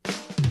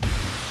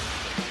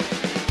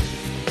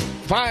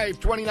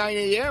 5:29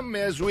 a.m.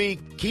 as we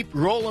keep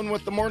rolling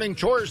with the morning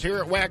chores here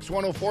at Wax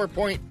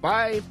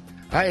 104.5.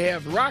 I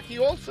have Rocky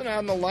Olson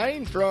on the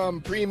line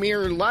from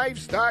Premier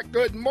Livestock.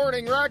 Good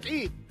morning,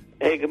 Rocky.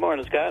 Hey, good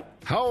morning, Scott.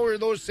 How are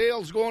those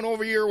sales going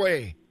over your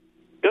way?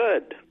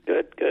 Good.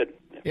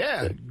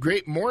 Yeah,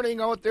 great morning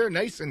out there,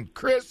 nice and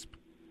crisp.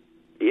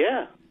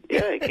 Yeah,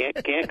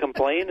 can't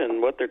complain.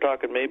 And what they're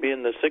talking maybe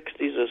in the 60s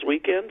this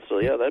weekend. So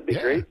yeah, that'd be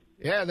great.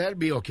 Yeah, that'd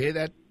be okay.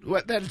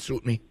 That'd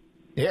suit me.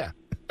 Yeah,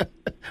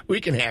 we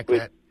can hack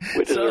that.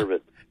 We deserve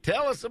it.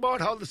 Tell us about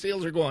how the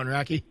sales are going,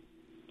 Rocky.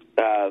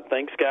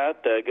 Thanks,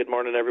 Scott. Good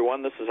morning,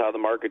 everyone. This is how the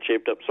market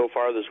shaped up so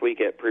far this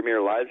week at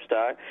Premier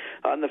Livestock.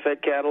 On the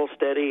fed cattle,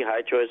 steady.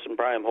 High choice and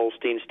prime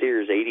Holstein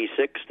steers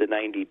 86 to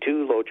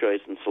 92. Low choice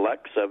and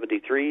select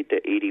 73 to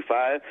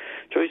 85.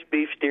 Choice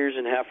beef steers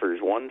and heifers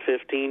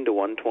 115 to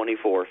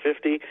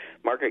 124.50.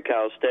 Market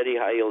cows steady.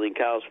 High yielding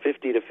cows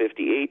 50 to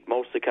 58.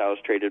 Most of the cows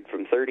traded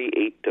from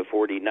 38 to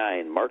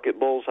 49. Market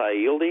bulls high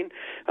yielding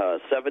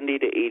 70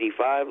 to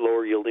 85.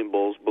 Lower yielding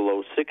bulls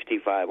below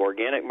 65.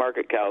 Organic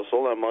market cows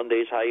sold on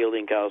Mondays. High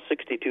yielding cows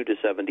 62 to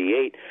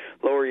 78,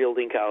 lower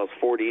yielding cows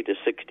 40 to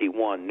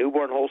 61.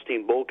 Newborn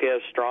Holstein bull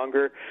calves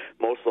stronger.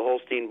 Most of the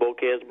Holstein bull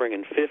calves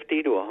bringing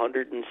 $50 to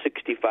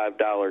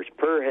 $165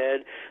 per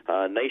head.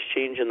 Nice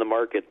change in the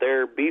market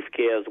there. Beef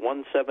calves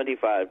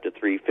 175 to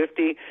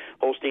 350.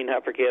 Holstein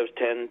heifer calves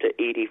 10 to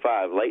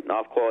 85. Light and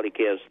off quality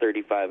calves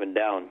 35 and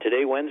down.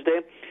 Today,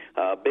 Wednesday,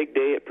 big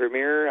day at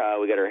Premier.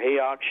 We got our hay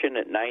auction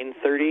at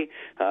 9:30.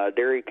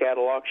 Dairy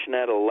cattle auction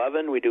at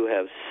 11. We do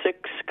have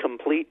 6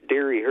 complete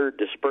dairy herd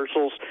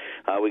dispersals.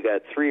 We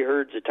got 3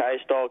 herds of tie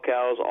stall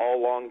cows,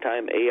 all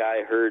long-time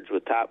AI herds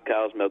with top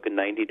cows milking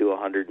 90 to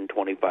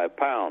 125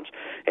 pounds.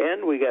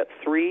 And we got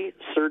 3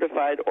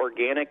 certified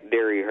organic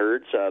dairy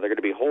herds. They're going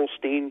to be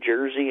Holstein,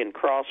 Jersey, and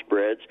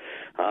crossbreds.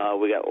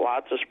 We got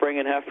lots of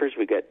springing heifers.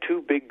 We got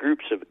 2 big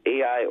groups of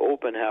AI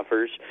open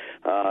heifers.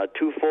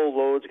 2 full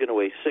loads going to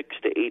weigh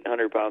 600 to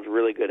 800 pounds.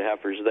 Really good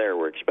heifers there.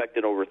 We're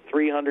expecting over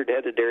 300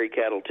 head of dairy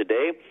cattle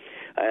today.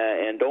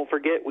 And don't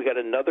forget, we got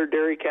another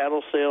dairy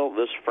cattle sale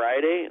this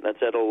Friday.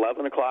 That's at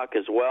 11 o'clock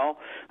as well.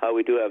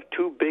 We do have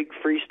 2 big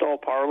freestall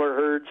parlor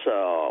herds.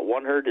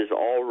 One herd is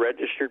all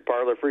registered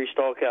parlor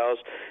freestall cows.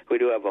 We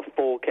do have a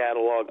full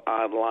catalog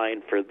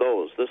online for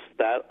those.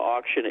 That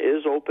auction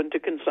is open to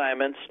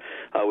consignments.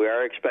 We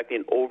are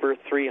expecting over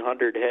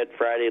 300 head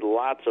Friday.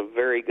 Lots of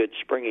very good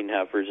springing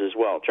heifers as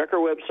well. Check our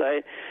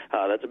website.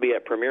 That'll be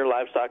at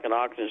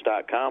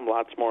PremierLivestockAndAuctions.com.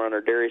 Lots more on our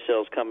dairy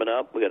sales coming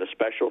up. We got a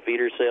special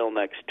feeder sale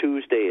next Tuesday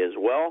as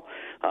well.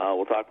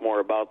 We'll talk more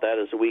about that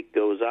as the week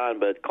goes on,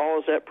 but call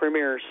us at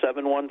Premier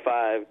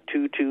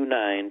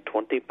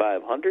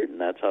 715-229-2500,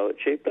 and that's how it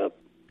shaped up.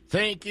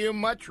 Thank you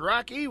much,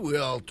 Rocky.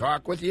 We'll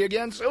talk with you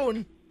again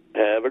soon.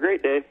 Have a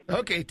great day.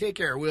 Okay, take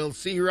care. We'll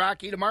see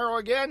Rocky tomorrow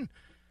again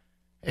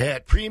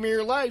at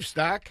Premier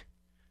Livestock,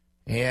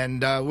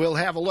 and we'll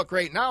have a look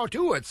right now,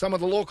 too, at some of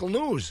the local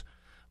news.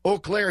 Eau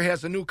Claire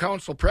has a new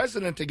council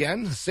president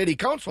again, city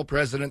council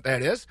president,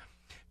 that is.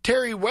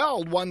 Terry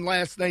Weld won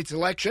last night's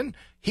election.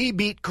 He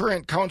beat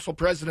current council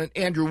president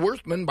Andrew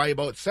Worthman by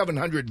about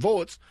 700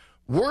 votes.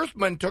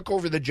 Worthman took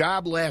over the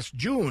job last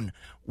June.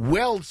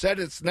 Weld said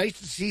it's nice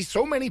to see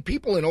so many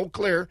people in Eau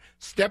Claire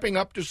stepping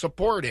up to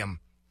support him.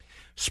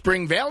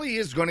 Spring Valley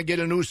is going to get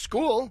a new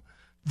school.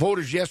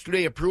 Voters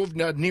yesterday approved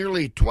a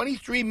nearly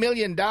 $23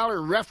 million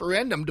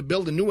referendum to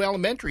build a new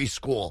elementary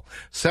school.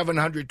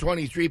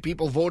 723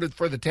 people voted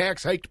for the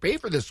tax hike to pay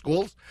for the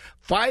schools.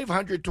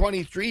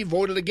 523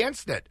 voted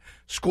against it.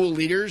 School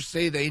leaders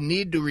say they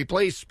need to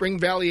replace Spring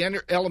Valley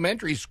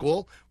Elementary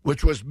School,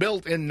 which was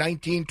built in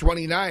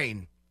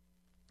 1929.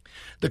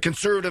 The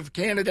conservative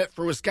candidate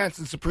for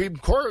Wisconsin Supreme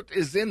Court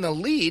is in the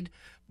lead,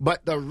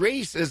 but the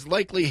race is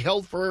likely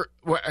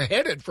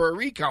headed for a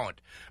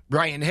recount.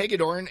 Brian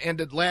Hagedorn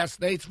ended last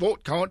night's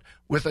vote count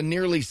with a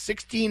nearly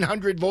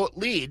 1,600 vote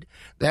lead.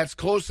 That's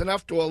close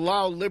enough to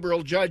allow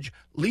liberal judge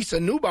Lisa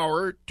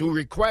Neubauer to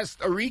request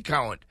a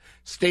recount.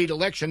 State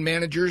election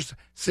managers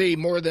say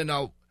more than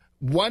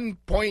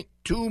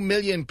 1.2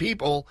 million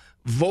people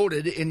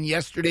voted in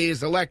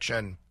yesterday's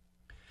election.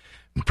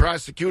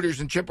 Prosecutors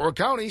in Chippewa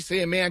County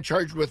say a man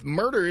charged with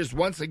murder is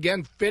once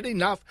again fit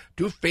enough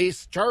to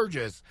face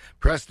charges.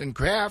 Preston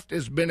Kraft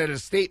has been at a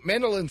state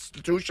mental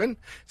institution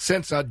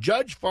since a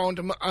judge found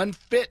him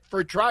unfit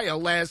for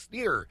trial last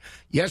year.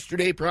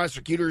 Yesterday,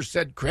 prosecutors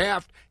said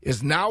Kraft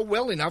is now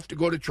well enough to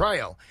go to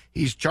trial.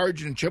 He's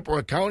charged in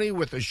Chippewa County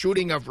with the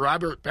shooting of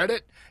Robert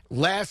Pettit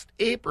last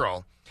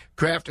April.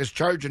 Kraft is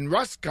charged in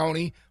Rusk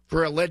County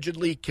for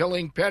allegedly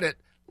killing Pettit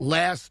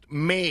last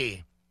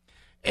May.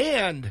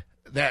 And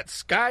that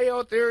sky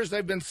out there, as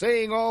I've been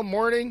saying all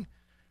morning,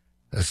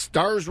 the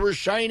stars were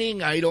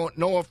shining. I don't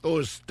know if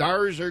those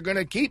stars are going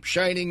to keep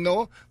shining,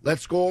 though.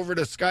 Let's go over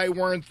to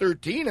Skywarn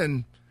 13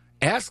 and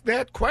ask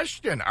that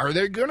question. Are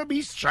they going to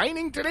be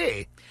shining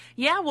today?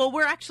 Yeah, well,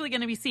 we're actually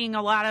going to be seeing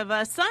a lot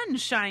of sun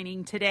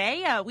shining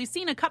today. We've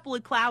seen a couple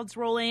of clouds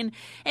roll in,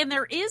 and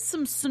there is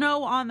some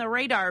snow on the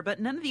radar, but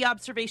none of the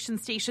observation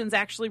stations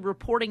actually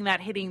reporting that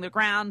hitting the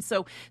ground.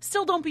 So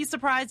still don't be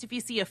surprised if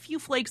you see a few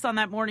flakes on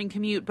that morning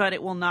commute, but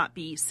it will not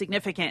be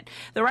significant.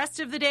 The rest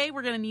of the day,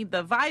 we're going to need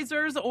the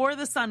visors or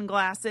the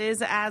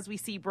sunglasses as we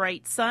see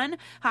bright sun.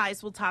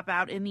 Highs will top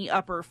out in the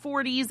upper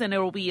 40s, and it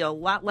will be a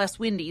lot less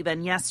windy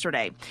than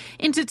yesterday.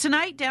 Into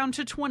tonight, down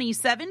to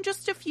 27,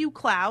 just a few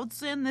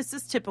clouds, and this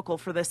is typical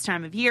for this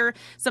time of year.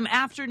 Some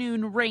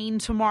afternoon rain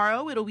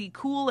tomorrow. It'll be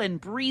cool and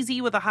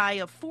breezy with a high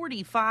of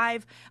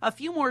 45. A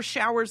few more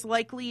showers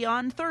likely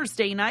on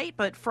Thursday night,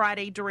 but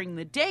Friday during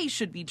the day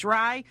should be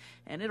dry,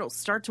 and it'll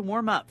start to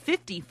warm up.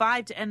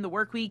 55 to end the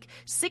work week,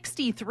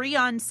 63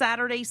 on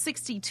Saturday,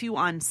 62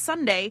 on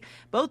Sunday.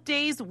 Both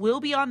days will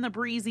be on the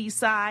breezy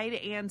side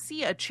and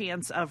see a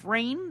chance of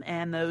rain,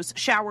 and those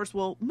showers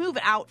will move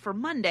out for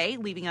Monday,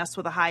 leaving us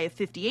with a high of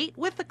 58,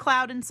 with the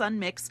cloud and sun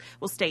mix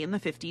will stay in the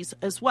 50s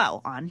as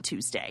well on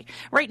Tuesday.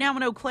 Right now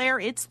in Eau Claire,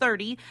 it's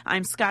 30.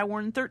 I'm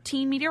Skywarn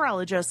 13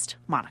 meteorologist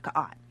Monica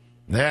Ott.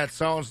 That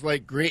sounds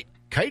like great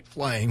kite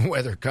flying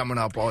weather coming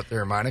up out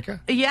there,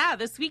 Monica. Yeah,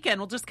 this weekend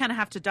we'll just kind of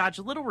have to dodge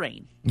a little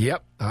rain.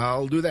 Yep,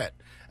 I'll do that.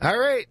 All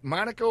right,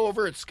 Monica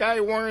over at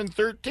Skywarn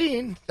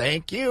 13.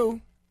 Thank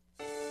you.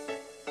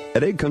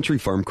 At Egg Country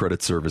Farm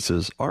Credit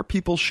Services, our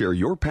people share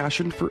your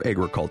passion for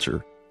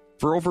agriculture.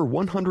 For over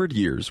 100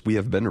 years, we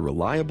have been a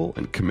reliable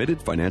and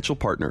committed financial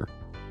partner,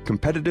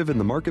 competitive in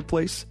the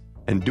marketplace,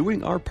 and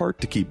doing our part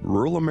to keep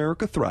rural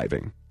America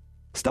thriving.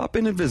 Stop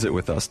in and visit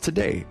with us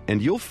today,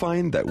 and you'll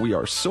find that we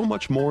are so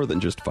much more than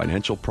just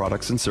financial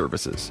products and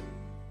services.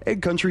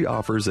 Egg Country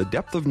offers a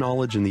depth of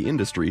knowledge in the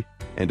industry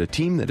and a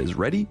team that is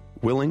ready,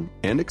 willing,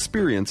 and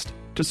experienced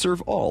to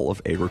serve all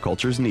of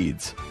agriculture's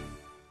needs.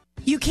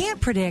 You can't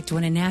predict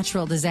when a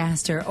natural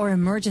disaster or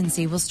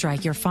emergency will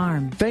strike your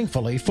farm.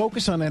 Thankfully,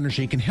 Focus on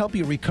Energy can help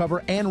you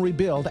recover and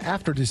rebuild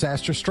after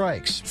disaster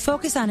strikes.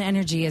 Focus on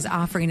Energy is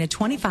offering a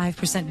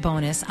 25%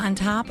 bonus on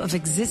top of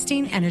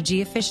existing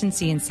energy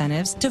efficiency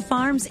incentives to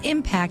farms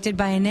impacted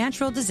by a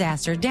natural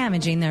disaster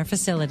damaging their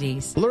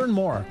facilities. Learn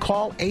more.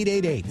 Call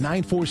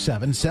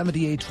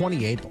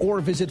 888-947-7828 or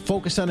visit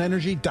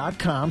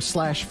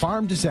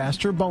focusonenergy.com/farm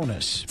disaster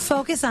bonus.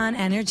 Focus on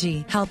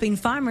Energy, helping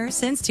farmers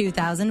since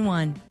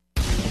 2001.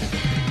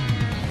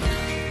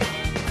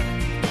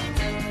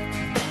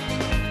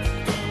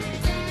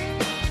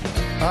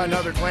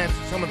 Another glance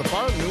at some of the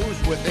farm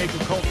news. With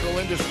agricultural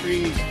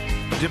industries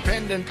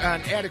dependent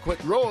on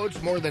adequate roads,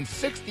 more than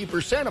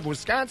 60% of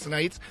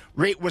Wisconsinites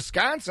rate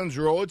Wisconsin's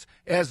roads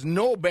as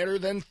no better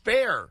than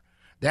fair.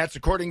 That's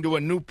according to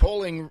a new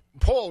poll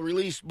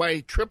released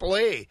by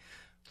AAA.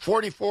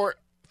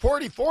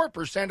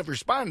 44% of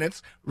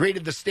respondents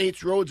rated the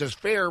state's roads as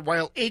fair,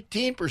 while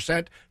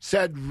 18%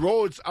 said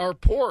roads are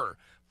poor.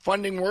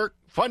 Funding work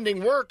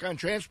on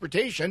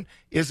transportation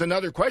is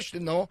another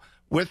question, though,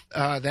 with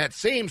that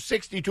same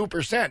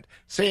 62%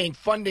 saying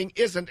funding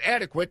isn't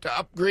adequate to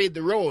upgrade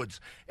the roads.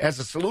 As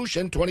a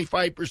solution,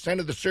 25%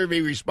 of the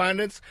survey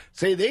respondents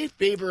say they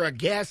favor a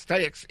gas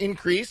tax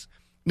increase,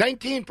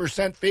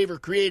 19% favor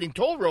creating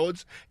toll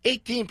roads,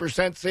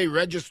 18% say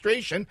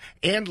registration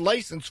and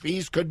license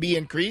fees could be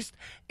increased,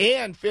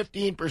 and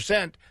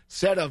 15%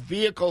 said a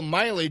vehicle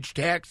mileage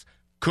tax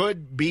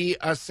could be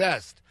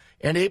assessed.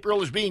 And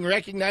April is being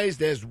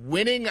recognized as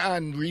Winning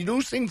on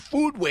Reducing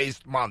Food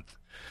Waste Month.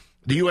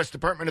 The U.S.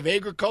 Department of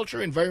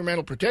Agriculture,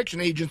 Environmental Protection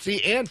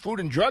Agency, and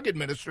Food and Drug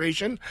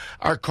Administration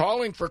are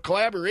calling for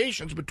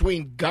collaborations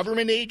between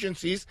government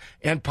agencies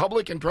and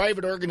public and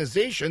private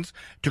organizations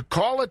to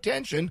call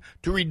attention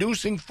to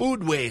reducing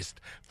food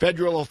waste.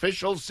 Federal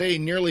officials say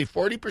nearly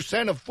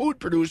 40% of food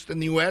produced in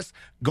the U.S.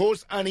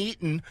 goes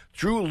uneaten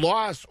through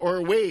loss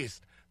or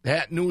waste.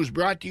 That news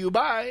brought to you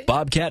by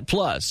Bobcat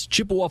Plus,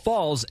 Chippewa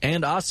Falls,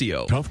 and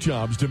Osseo. Tough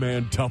jobs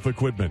demand tough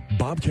equipment.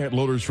 Bobcat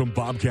loaders from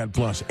Bobcat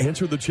Plus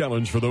answer the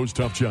challenge for those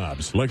tough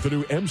jobs, like the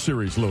new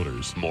M-Series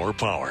loaders. More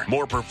power,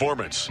 more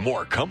performance,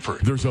 more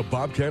comfort. There's a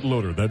Bobcat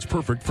loader that's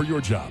perfect for your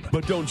job.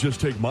 But don't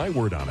just take my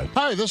word on it.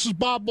 Hi, this is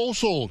Bob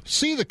Bosold.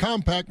 See the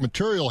compact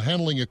material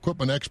handling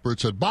equipment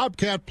experts at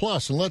Bobcat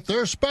Plus and let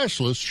their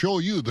specialists show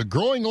you the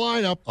growing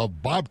lineup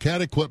of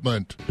Bobcat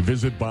equipment.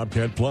 Visit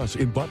Bobcat Plus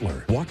in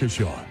Butler,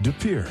 Waukesha, De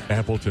Pere,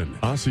 Appleton,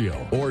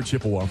 Osseo, or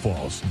Chippewa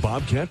Falls.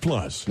 Bobcat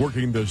Plus,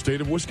 working the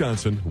state of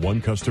Wisconsin, one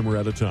customer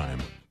at a time.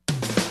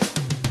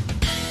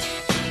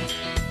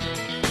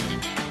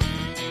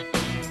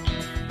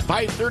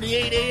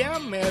 5:38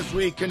 a.m. as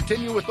we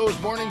continue with those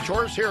morning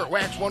chores here at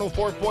Wax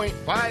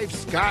 104.5.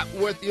 Scott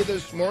with you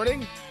this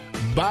morning.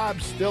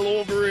 Bob's still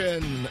over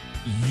in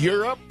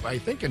Europe, I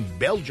think in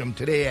Belgium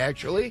today,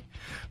 actually.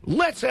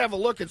 Let's have a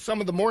look at some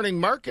of the morning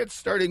markets,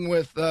 starting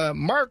with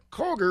Mark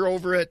Koger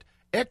over at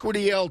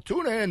Equity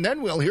Altoona, and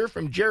then we'll hear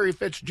from Jerry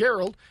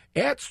Fitzgerald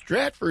at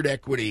Stratford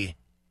Equity.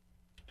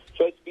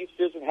 Choice beef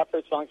steers and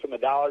heifers selling from $1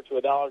 to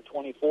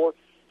 $1.24.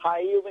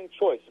 High yielding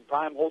choice and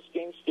prime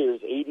Holstein steers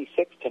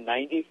 86 to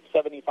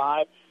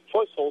 90.75.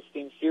 choice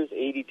Holstein steers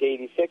 80 to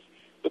 86,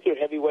 with your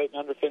heavyweight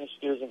and underfinished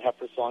steers and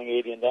heifers selling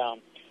 80 and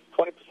down.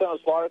 20% of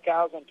slaughter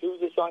cows on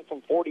Tuesday selling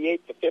from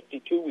 48 to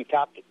 52. We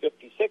topped at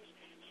 56.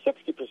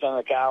 60% of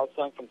the cows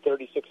selling from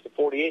 36 to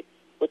 48,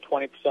 with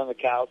 20% of the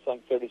cows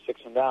selling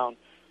 36 and down.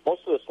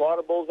 Most of the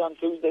slaughter bulls on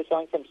Tuesday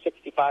selling from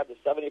 65 to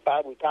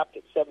 75. We topped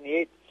at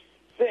 78.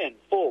 Thin,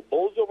 full,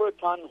 bulls over a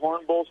ton,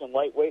 horn bulls, and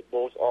lightweight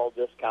bulls all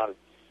discounted.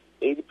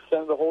 80%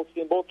 of the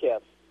Holstein bull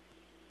calves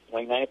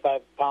weighing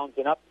 95 pounds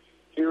and up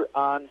here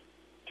on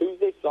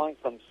Tuesday selling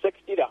from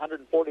 $60 to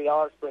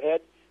 $140 per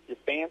head. Your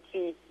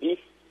fancy beef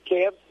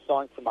calves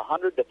selling from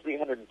 $100 to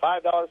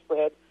 $305 per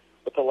head,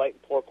 with the light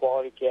and poor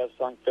quality calves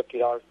selling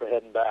 $50 per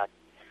head and back.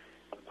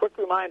 A quick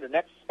reminder,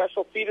 next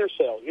special feeder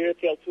sale here at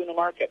the Altoona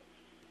Market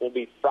will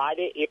be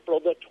Friday,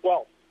 April the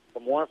 12th. For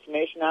more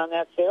information on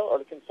that sale or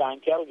to consign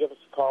cattle, give us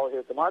a call here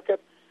at the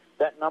market.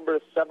 That number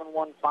is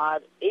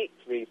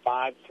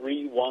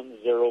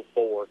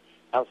 715-835-3104.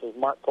 Now, this is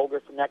Mark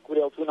Koger from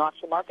Equity Altoona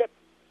Auction Market.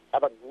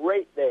 Have a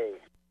great day.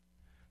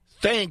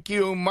 Thank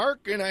you,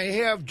 Mark. And I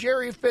have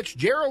Jerry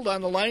Fitzgerald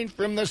on the line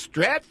from the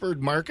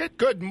Stratford Market.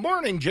 Good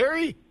morning,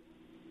 Jerry.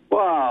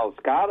 Well,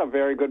 Scott, a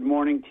very good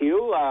morning to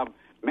you.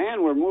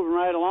 Man, we're moving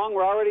right along.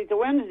 We're already to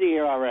Wednesday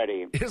here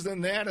already.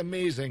 Isn't that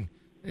amazing?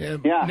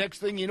 Yeah. Next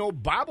thing you know,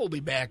 Bob will be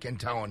back in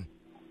town.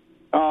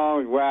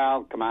 Oh,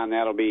 well, come on,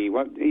 that'll be,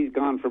 he's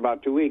gone for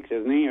about 2 weeks,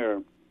 isn't he?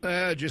 Or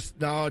Just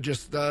a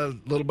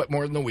little bit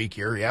more than a week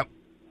here, yep.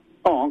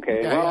 Oh,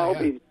 okay. Yeah, well,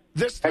 yeah.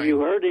 Have you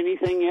heard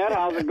anything yet?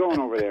 How's it going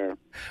over there?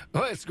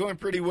 Well, it's going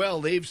pretty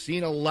well. They've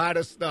seen a lot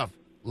of stuff,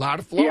 a lot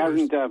of floors.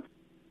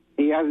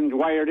 He hasn't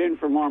wired in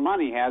for more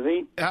money, has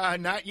he?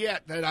 Not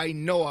yet that I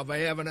know of. I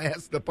haven't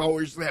asked the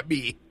powers that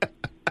be.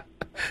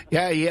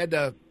 Yeah, he had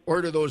to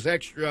order those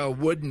extra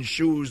wooden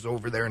shoes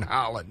over there in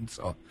Holland.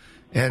 So,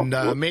 and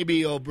maybe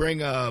he'll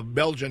bring a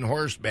Belgian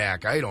horse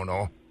back. I don't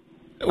know.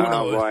 Who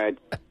knows? Boy.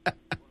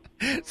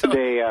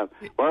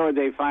 Where would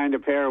they find a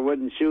pair of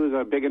wooden shoes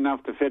big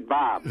enough to fit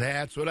Bob?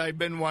 That's what I've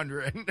been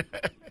wondering.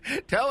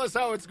 Tell us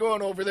how it's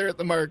going over there at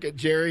the market,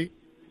 Jerry.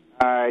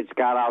 All right,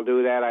 Scott, I'll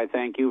do that. I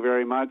thank you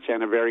very much,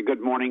 and a very good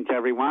morning to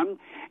everyone.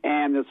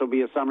 And this will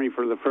be a summary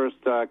for the first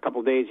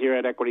couple days here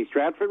at Equity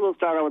Stratford. We'll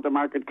start out with the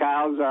market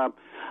cows.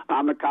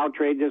 On the cow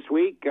trade this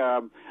week,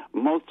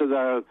 most of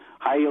the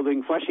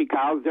high-yielding fleshy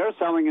cows, they're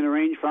selling in a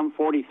range from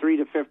 43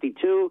 to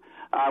 52.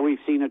 We've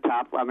seen a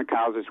top on the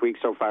cows this week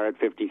so far at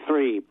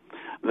 53.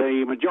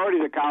 The majority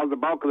of the cows, the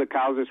bulk of the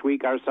cows this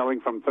week are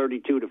selling from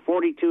 32 to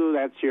 42.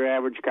 That's your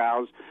average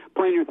cows.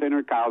 Plainer,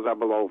 thinner cows are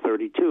below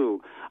 32.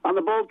 On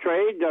the bull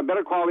trade,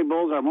 better quality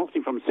bulls are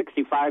mostly from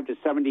 65 to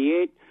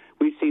 78.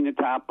 We've seen the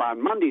top on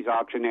Monday's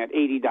auction at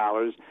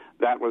 $80.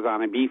 That was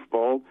on a beef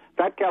bull.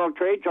 Fat cattle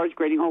trade, George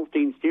grading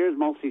Holstein steers,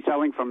 mostly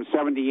selling from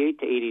 78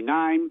 to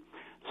 89.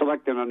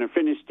 Selected on the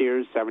finished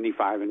steers,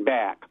 75 and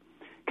back.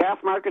 Calf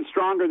market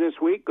stronger this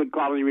week. Good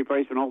quality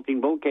replacement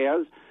Holstein bull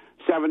calves,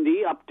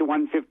 70 up to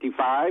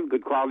 155.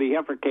 Good quality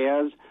heifer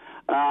calves.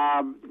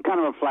 Kind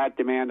of a flat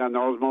demand on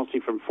those, mostly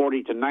from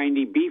 40 to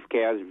 90. Beef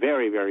calves,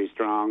 very, very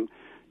strong.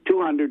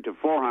 200 to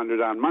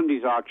 400 on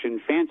Monday's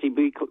auction. Fancy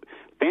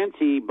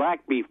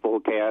black beef bull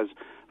calves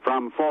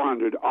from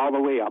 400 all the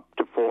way up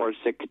to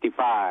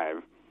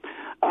 465.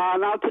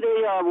 Now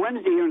today,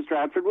 Wednesday here in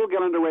Stratford, we'll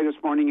get underway this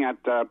morning at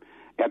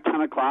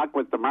 10 o'clock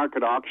with the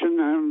market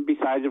auction.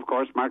 Besides, of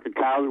course, market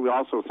cows, we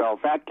also sell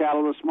fat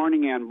cattle this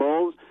morning and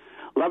bulls.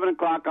 11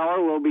 o'clock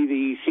hour will be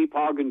the sheep,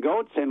 hog, and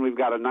goats, and we've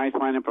got a nice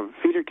lineup of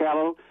feeder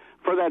cattle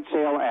for that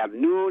sale at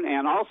noon.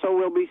 And also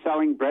we'll be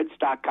selling bred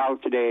stock cows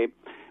today.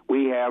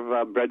 We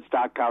have bred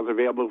stock cows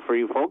available for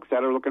you folks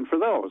that are looking for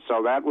those.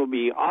 So that will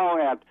be all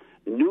at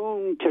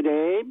noon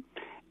today,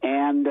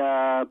 and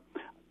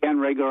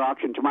regular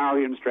auction tomorrow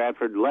here in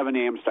Stratford, 11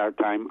 a.m. start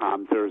time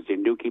on Thursday.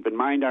 And do keep in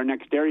mind our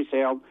next dairy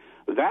sale,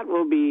 that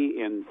will be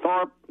in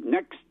Thorpe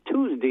next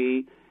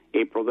Tuesday,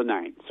 April the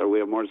 9th. So we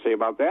have more to say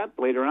about that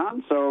later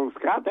on. So,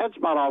 Scott, that's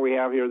about all we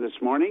have here this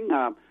morning.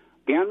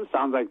 Again,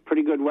 sounds like a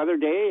pretty good weather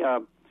day.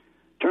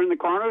 Turn the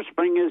corner,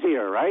 spring is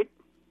here, right?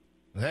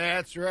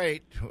 That's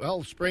right.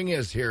 Well, spring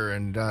is here,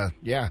 and,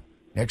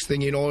 next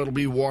thing you know, it'll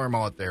be warm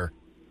out there.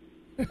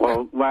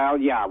 Well,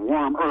 yeah,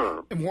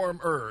 warmer.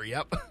 Warmer,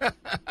 yep.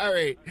 All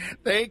right.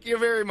 Thank you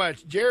very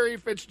much. Jerry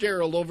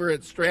Fitzgerald over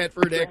at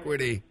Stratford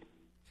Equity.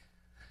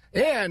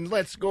 And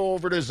let's go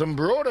over to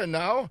Zumbrota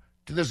now,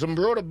 to the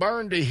Zumbrota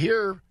barn to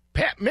hear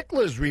Pat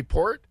Mikla's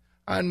report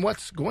on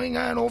what's going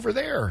on over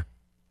there.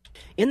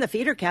 In the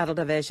feeder cattle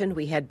division,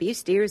 we had beef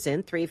steers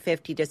in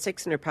 350 to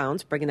 600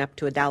 pounds, bringing up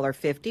to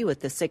 $1.50, with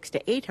the 6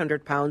 to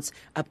 800 pounds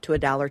up to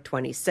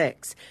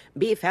 $1.26.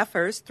 Beef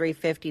heifers,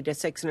 350 to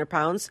 600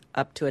 pounds,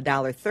 up to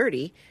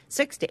 $1.30.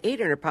 6 to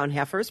 800 pound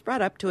heifers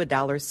brought up to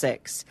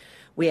 $1.06.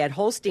 We had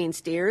Holstein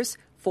steers,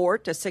 4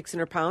 to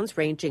 600 pounds,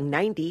 ranging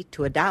 $90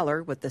 to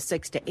 $1, with the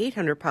 6 to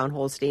 800 pound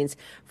Holsteins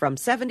from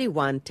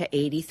 $71 to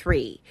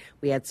 $83.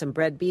 We had some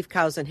bred beef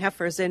cows and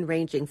heifers in,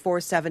 ranging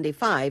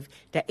 $475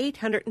 to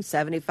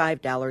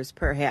 $875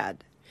 per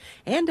head.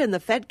 And in the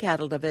fed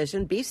cattle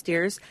division, beef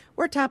steers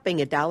were topping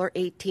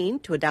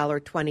 $1.18 to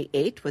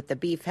 $1.28, with the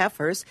beef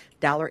heifers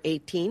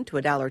 $1.18 to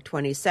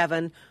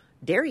 $1.27.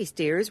 Dairy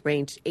steers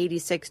ranged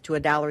 86 to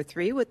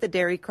 $1.03, with the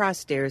dairy cross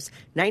steers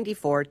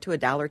 94 to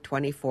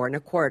 $1.24 and a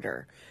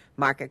quarter.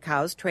 Market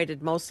cows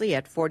traded mostly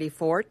at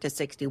 44 to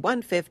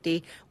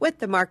 61.50, with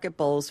the market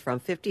bulls from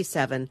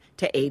 57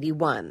 to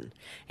 81.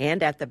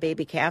 And at the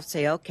baby calf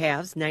sale,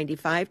 calves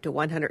 95 to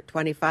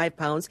 125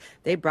 pounds,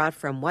 they brought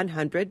from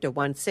 100 to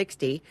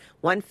 160,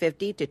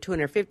 150 to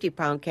 250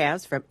 pound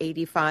calves from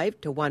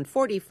 85 to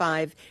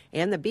 145,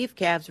 and the beef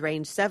calves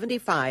range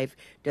 75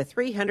 to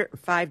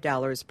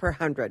 $305 per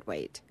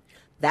hundredweight.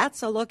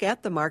 That's a look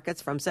at the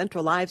markets from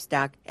Central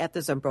Livestock at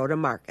the Zumbrota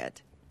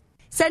Market.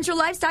 Central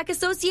Livestock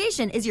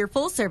Association is your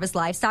full-service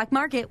livestock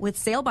market with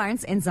sale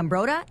barns in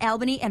Zumbrota,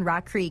 Albany, and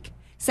Rock Creek.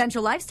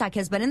 Central Livestock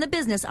has been in the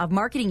business of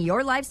marketing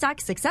your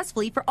livestock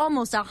successfully for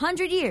almost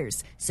 100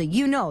 years, so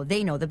you know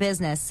they know the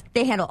business.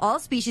 They handle all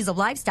species of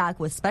livestock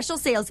with special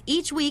sales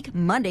each week,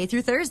 Monday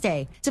through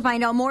Thursday. To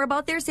find out more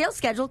about their sales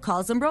schedule,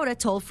 call Zumbrota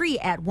toll-free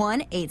at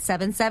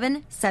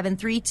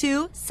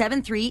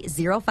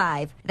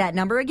 1-877-732-7305. That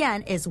number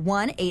again is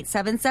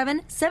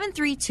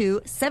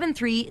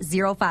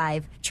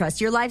 1-877-732-7305. Trust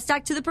your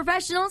livestock to the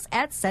professionals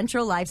at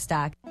Central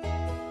Livestock.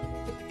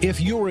 If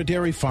you're a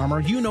dairy farmer,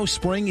 you know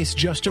spring is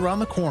just around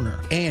the corner,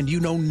 and you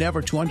know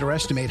never to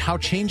underestimate how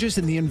changes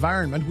in the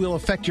environment will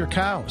affect your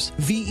cows.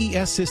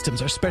 VES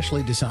systems are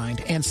specially designed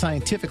and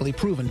scientifically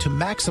proven to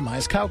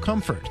maximize cow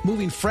comfort,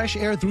 moving fresh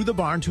air through the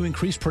barn to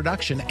increase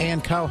production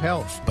and cow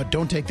health. But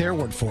don't take their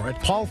word for it.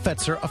 Paul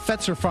Fetzer of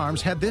Fetzer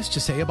Farms had this to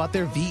say about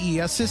their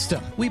VES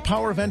system. We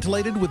power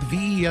ventilated with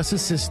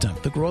VES's system.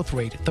 The growth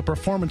rate, the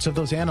performance of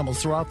those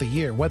animals throughout the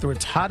year, whether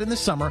it's hot in the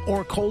summer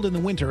or cold in the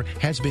winter,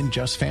 has been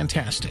just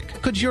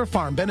fantastic. Could your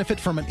farm benefit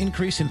from an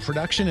increase in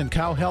production and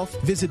cow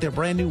health? Visit their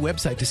brand new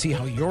website to see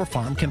how your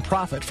farm can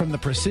profit from the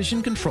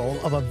precision control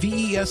of a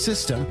VES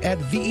system at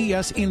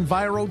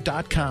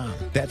VESenviro.com.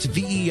 That's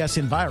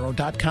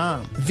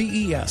VESenviro.com.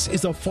 VES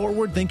is a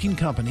forward-thinking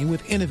company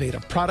with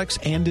innovative products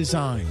and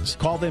designs.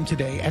 Call them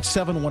today at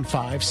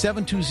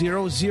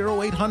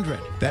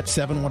 715-720-0800. That's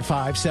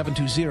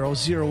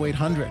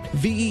 715-720-0800.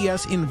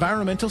 VES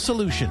Environmental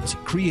Solutions,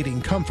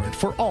 creating comfort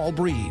for all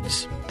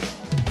breeds.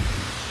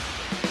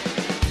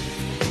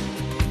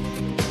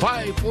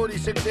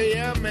 5:46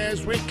 a.m.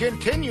 as we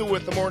continue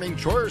with the morning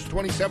chores.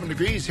 27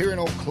 degrees here in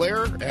Eau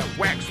Claire at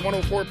Wax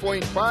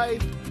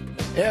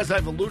 104.5. As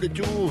I've alluded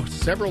to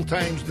several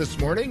times this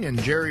morning,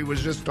 and Jerry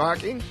was just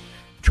talking,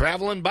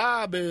 Traveling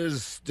Bob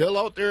is still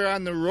out there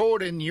on the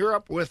road in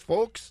Europe with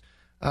folks,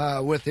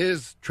 with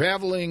his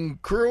traveling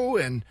crew,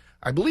 and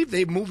I believe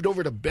they moved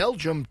over to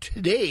Belgium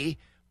today,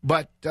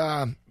 but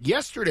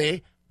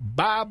yesterday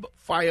Bob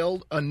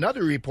filed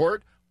another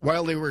report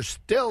while they were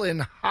still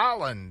in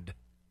Holland.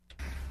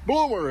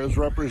 Bloomer is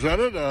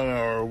represented on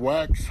our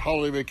Wax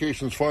Holiday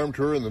Vacations Farm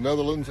Tour in the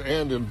Netherlands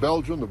and in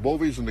Belgium. The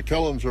Bovies and the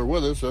Kellens are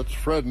with us. That's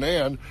Fred and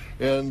Ann.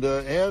 And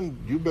Ann,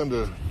 you've been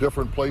to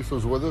different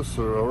places with us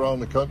around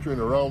the country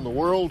and around the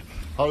world.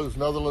 How does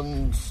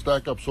Netherlands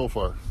stack up so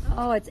far?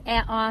 Oh, it's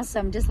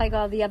awesome. Just like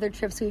all the other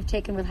trips we've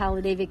taken with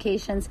holiday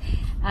vacations,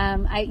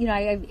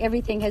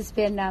 everything has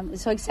been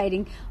so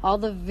exciting. All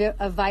the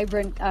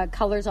vibrant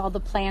colors, all the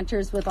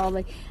planters with all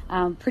the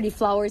pretty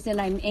flowers,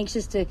 and I'm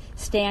anxious to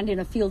stand in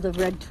a field of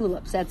red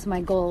tulips. That's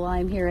my goal while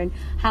I'm here in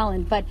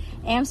Holland. But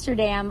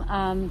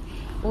Amsterdam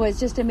was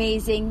just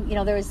amazing. You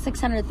know, there was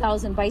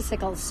 600,000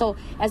 bicycles. So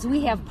as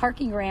we have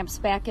parking ramps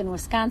back in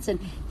Wisconsin,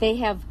 they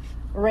have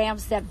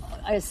ramps that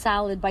are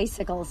solid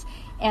bicycles,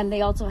 and they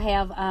also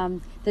have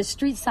the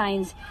street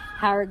signs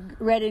are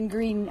red and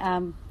green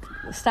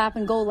stop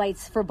and go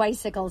lights for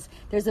bicycles.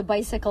 There's a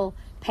bicycle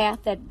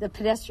path that the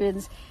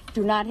pedestrians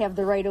do not have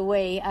the right of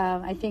way.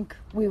 I think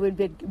we would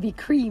be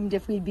creamed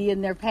if we'd be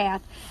in their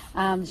path.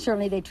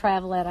 Certainly they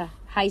travel at a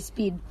high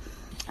speed.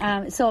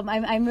 So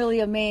I'm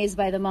really amazed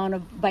by the amount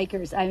of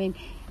bikers. I mean,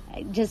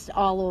 just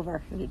all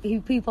over.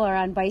 People are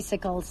on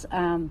bicycles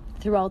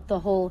throughout the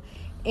whole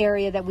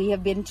area that we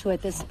have been to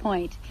at this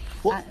point.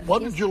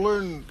 What did you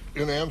learn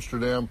in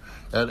Amsterdam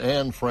at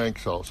Anne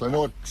Frank's house? I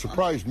know it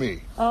surprised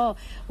me. Oh,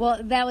 well,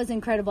 that was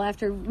incredible.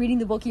 After reading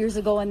the book years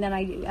ago, and then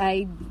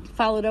I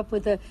followed up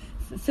with a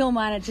film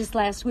on it just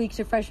last week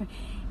to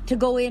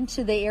go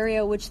into the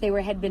area which they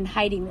had been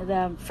hiding.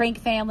 The Frank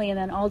family and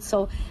then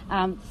also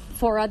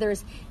 4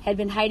 others had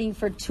been hiding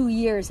for 2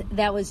 years.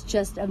 That was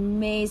just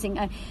amazing.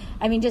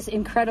 I mean, just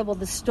incredible,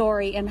 the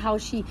story and how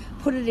she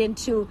put it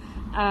into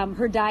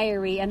her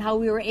diary, and how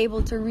we were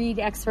able to read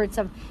excerpts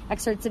of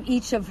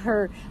each of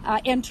her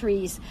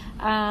entries,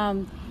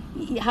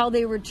 how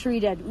they were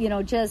treated. You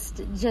know, just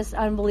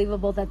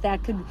unbelievable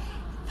that could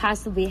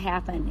possibly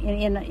happen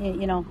in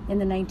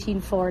the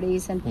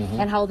 1940s,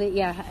 and how they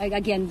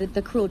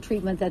the cruel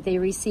treatment that they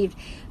received.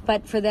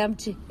 But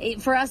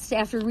for us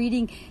after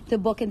reading the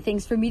book and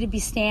things, for me to be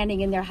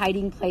standing in their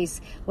hiding place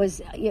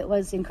was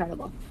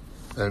incredible.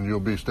 And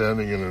you'll be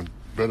standing in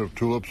bed of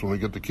tulips when we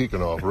get to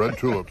Kekenoff, red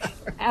tulips.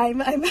 I'm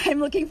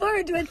looking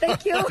forward to it.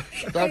 Thank you.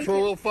 That's where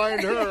we'll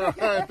find her. All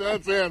right,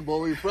 that's Ann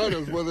Bowie. Fred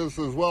is with us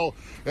as well.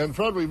 And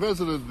Fred, we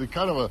visited the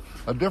kind of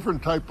a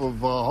different type of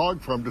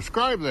hog farm.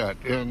 Describe that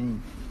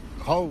and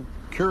how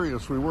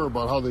curious we were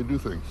about how they do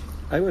things.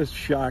 I was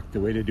shocked the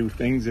way they do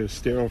things. They're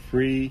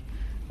sterile-free,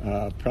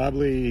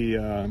 probably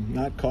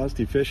not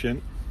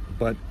cost-efficient,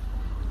 but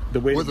the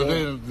way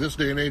this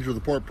day and age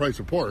with the price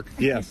of pork.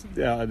 Yes,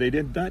 they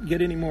did not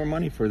get any more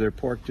money for their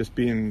pork just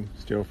being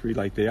sterile-free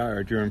like they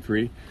are,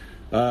 germ-free.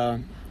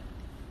 I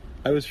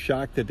was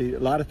shocked that a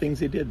lot of things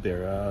they did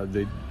there.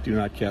 They do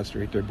not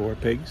castrate their boar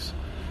pigs.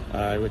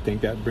 I would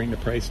think that would bring the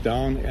price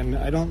down, and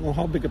I don't know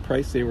how big a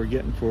price they were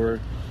getting for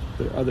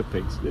the other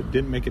pigs. It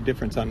didn't make a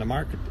difference on the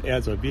market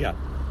as of yet,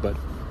 but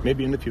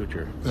maybe in the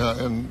future.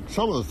 Yeah, and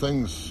some of the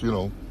things,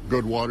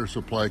 good water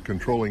supply,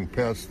 controlling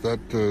pests, that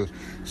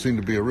seemed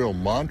to be a real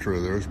mantra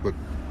of theirs, but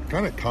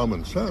kind of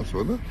common sense,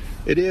 wouldn't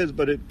it? It is,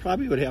 but it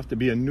probably would have to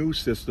be a new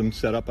system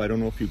set up. I don't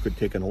know if you could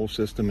take an old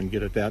system and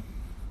get it that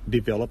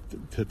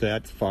developed to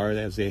that far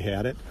as they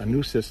had it. A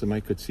new system, I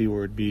could see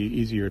where it'd be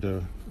easier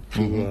to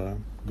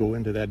go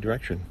into that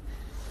direction.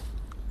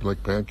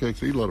 Like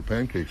pancakes? I eat a lot of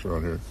pancakes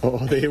around here.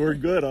 Oh, they were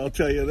good, I'll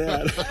tell you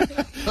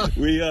that.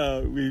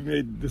 We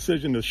made the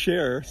decision to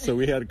share, so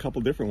we had a couple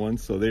different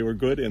ones, so they were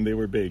good and they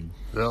were big.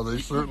 Yeah, they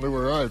certainly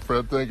were. All right,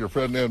 Fred, thank you.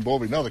 Fred and Ann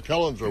Bovey. Now the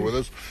Kellens are with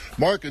us.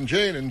 Mark and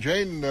Jane. And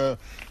Jane, the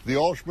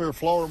Alshmere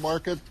Flower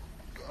Market,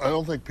 I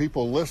don't think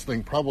people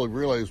listening probably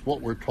realize what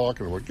we're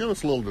talking about. Give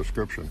us a little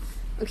description.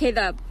 Okay,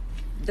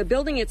 the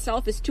building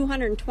itself is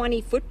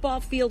 220 football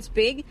fields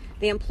big.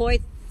 They employ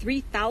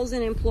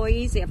 3,000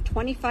 employees. They have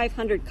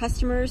 2,500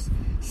 customers,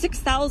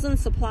 6,000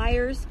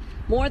 suppliers,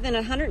 more than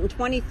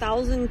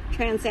 120,000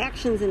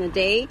 transactions in a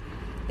day.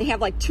 They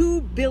have like 2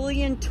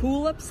 billion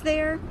tulips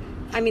there.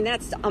 I mean,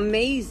 that's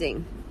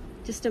amazing.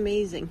 Just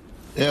amazing.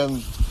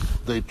 And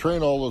they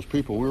train all those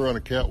people. We were on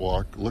a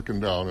catwalk looking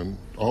down, and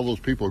all those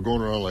people are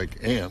going around like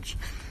ants.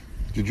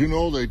 Did you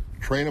know they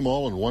train them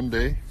all in one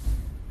day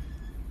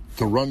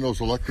to run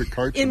those electric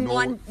carts?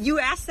 You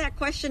asked that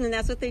question and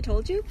that's what they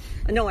told you?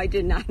 No, I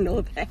did not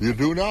know that. You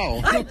do now.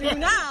 I do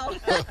now.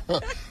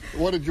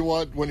 What did you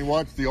want when you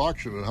watched the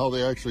auction and how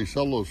they actually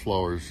sell those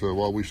flowers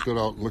while we stood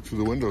out and looked through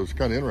the windows? It's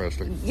kind of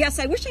interesting. Yes,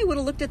 I wish I would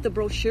have looked at the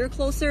brochure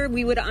closer.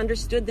 We would have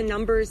understood the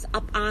numbers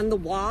up on the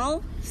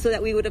wall so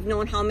that we would have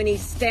known how many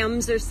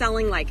stems they're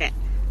selling, like at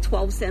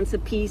 12 cents a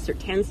piece or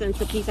 10 cents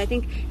a piece. I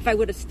think if I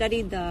would have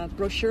studied the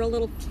brochure a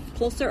little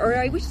closer, or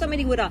I wish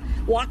somebody would have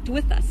walked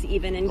with us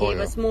even and gave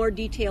us more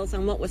details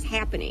on what was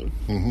happening.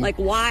 Like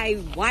why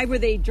were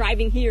they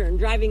driving here and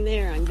driving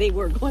there, and they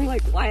were going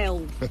like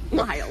wild.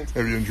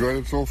 Have you enjoyed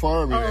it so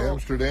far? I mean,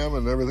 Amsterdam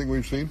and everything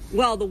we've seen?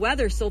 Well, the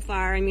weather so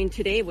far, I mean,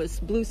 today was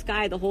blue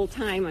sky the whole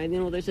time. I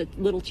know there's a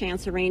little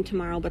chance of rain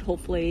tomorrow, but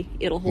hopefully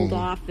it'll hold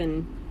off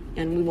and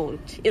it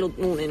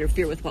won't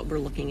interfere with what we're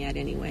looking at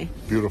anyway.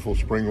 Beautiful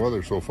spring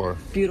weather so far.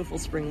 Beautiful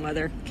spring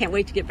weather. Can't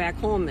wait to get back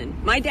home.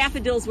 And my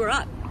daffodils were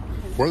up.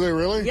 Were they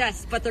really?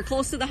 Yes, but they're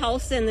close to the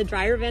house and the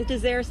dryer vent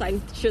is there, so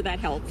I'm sure that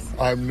helps.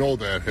 I know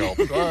that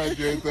helps. All right,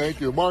 Jane,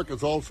 thank you. Mark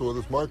is also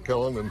with us, Mark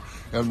Kellen.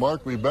 And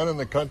Mark, we've been in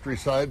the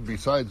countryside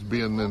besides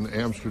being in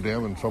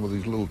Amsterdam and some of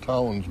these little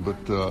towns,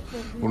 but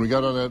when we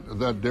got on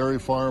that dairy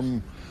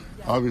farm,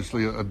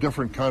 obviously a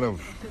different kind of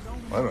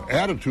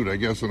attitude, I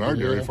guess, than our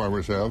dairy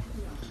farmers have.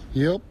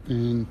 Yep,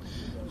 and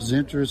it's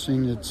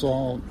interesting. It's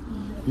all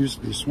used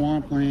to be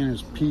swampland,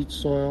 it's peat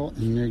soil,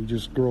 and they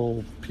just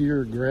grow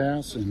pure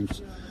grass, and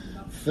it's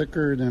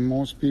thicker than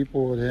most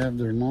people would have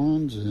their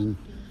lawns, and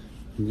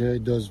the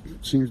guy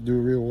seems to do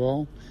real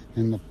well.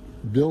 And the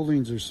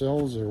buildings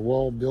themselves are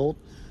well built.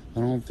 I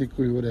don't think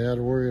we would have had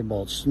to worry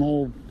about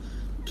snow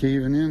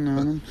caving in on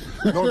them.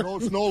 No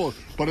snow,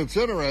 but it's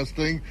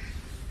interesting.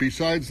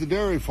 Besides the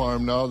dairy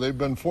farm now, they've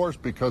been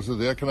forced because of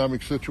the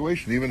economic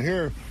situation, even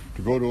here,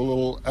 to go to a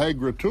little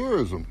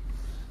agritourism.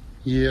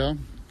 Yeah,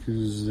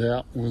 because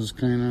that was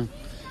kind of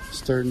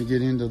starting to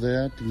get into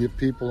that, to get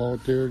people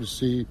out there to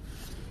see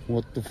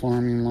what the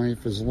farming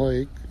life is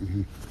like.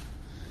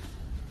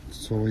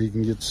 So he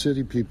can get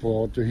city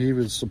people out there. He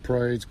was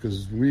surprised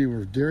because we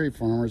were dairy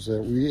farmers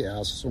that we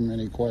asked so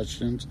many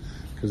questions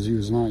because he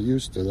was not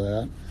used to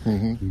that.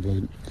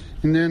 And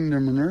then the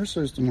manure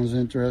system was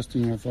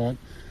interesting, I thought,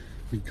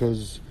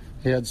 because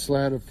he had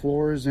slatted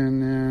floors,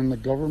 and then the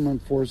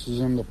government forces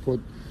him to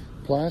put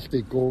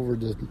plastic over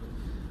the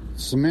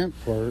cement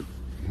part.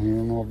 I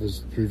don't know if it's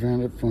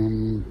prevented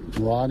from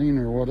rotting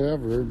or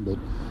whatever, but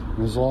it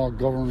was all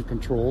government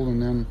controlled,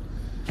 and then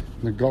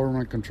the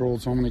government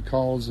controls how many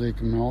cows they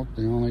can milk.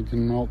 They only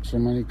can milk so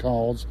many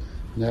cows.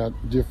 That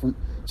different,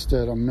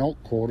 instead of milk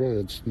quota,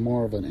 it's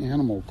more of an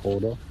animal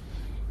quota.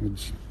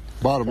 Which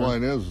bottom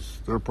line is,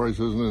 their price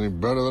isn't any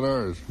better than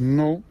ours.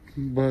 Nope,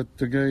 but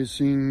the guy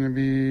seemed to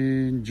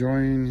be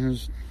enjoying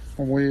his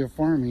way of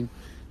farming.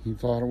 He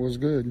thought it was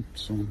good,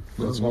 so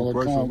that's all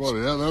that counts.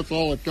 Yeah, that's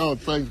all that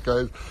counts. Thanks,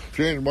 guys.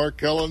 Jane and Mark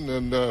Kellen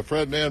and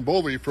Fred and Ann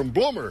Bovey from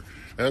Bloemer.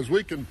 As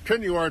we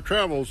continue our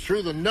travels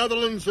through the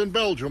Netherlands and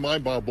Belgium,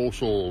 I'm Bob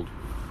Bosold.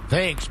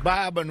 Thanks,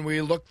 Bob, and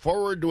we look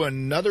forward to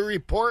another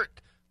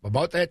report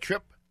about that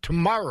trip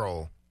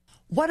tomorrow.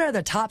 What are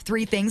the top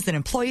 3 things that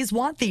employees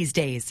want these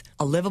days?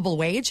 A livable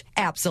wage?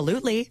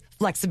 Absolutely.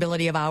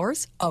 Flexibility of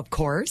hours? Of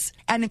course.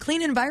 And a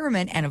clean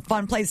environment and a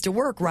fun place to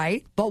work,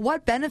 right? But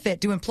what benefit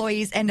do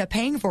employees end up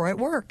paying for at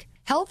work?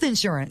 Health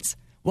insurance.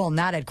 Well,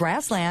 not at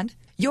Grassland.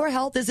 Your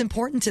health is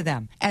important to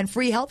them, and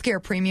free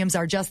healthcare premiums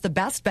are just the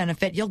best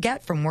benefit you'll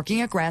get from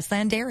working at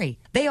Grassland Dairy.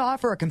 They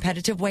offer a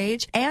competitive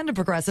wage and a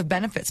progressive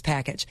benefits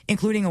package,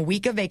 including a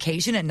week of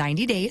vacation at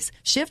 90 days,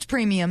 shift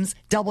premiums,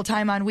 double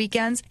time on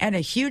weekends, and a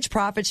huge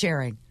profit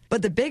sharing.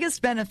 But the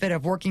biggest benefit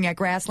of working at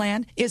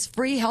Grassland is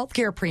free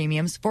healthcare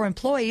premiums for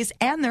employees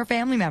and their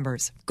family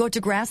members. Go to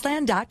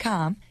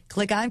grassland.com,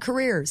 click on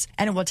careers,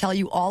 and it will tell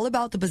you all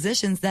about the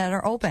positions that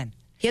are open.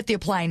 Hit the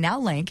Apply Now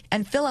link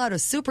and fill out a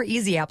super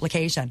easy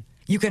application.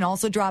 You can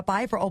also drop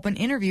by for open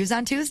interviews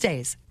on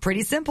Tuesdays.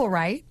 Pretty simple,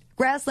 right?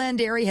 Grassland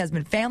Dairy has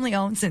been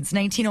family-owned since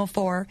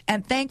 1904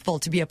 and thankful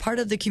to be a part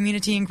of the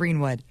community in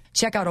Greenwood.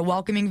 Check out a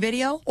welcoming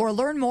video or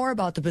learn more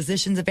about the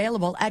positions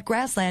available at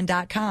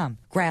grassland.com.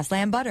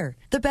 Grassland Butter,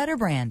 the better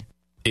brand.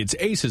 It's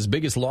Ace's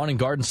biggest lawn and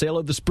garden sale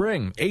of the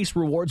spring. Ace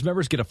Rewards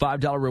members get a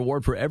 $5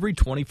 reward for every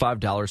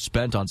 $25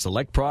 spent on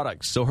select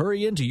products. So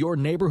hurry into your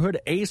neighborhood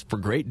Ace for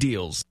great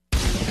deals.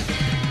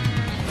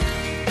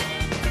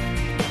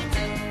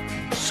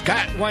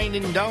 Scott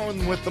winding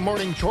down with the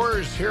morning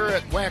chores here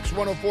at Wax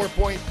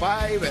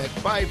 104.5 at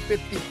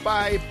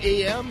 5:55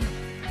 a.m.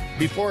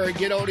 Before I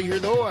get out of here,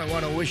 though, I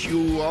want to wish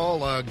you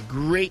all a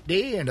great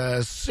day and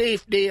a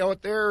safe day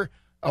out there,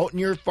 out in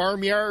your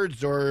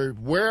farmyards or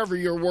wherever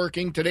you're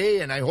working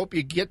today, and I hope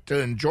you get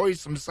to enjoy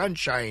some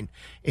sunshine.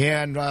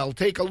 And I'll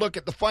take a look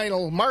at the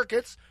final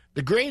markets,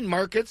 the grain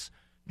markets.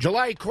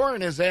 July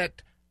corn is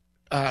at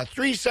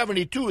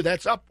 $3.72.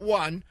 That's up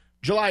 1.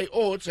 July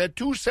oats at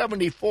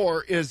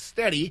 $2.74 is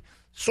steady.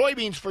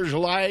 Soybeans for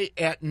July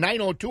at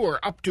 $9.02 are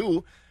up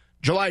 2.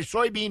 July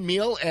soybean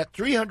meal at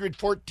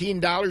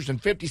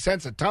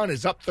 $314.50 a ton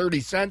is up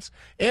 30 cents.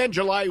 And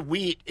July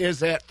wheat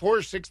is at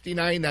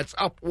 $4.69. That's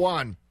up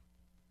 1.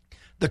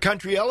 The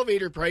country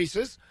elevator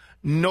prices,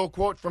 no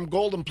quote from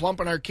Golden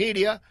Plump and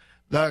Arcadia.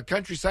 The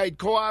countryside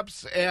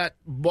co-ops at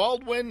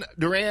Baldwin,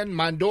 Duran,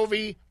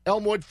 Mondovi,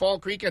 Elmwood, Fall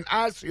Creek, and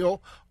Osseo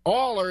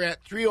all are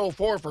at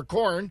 $3.04 for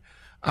corn.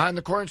 On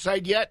the corn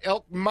side yet,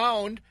 Elk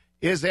Mound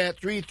is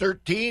at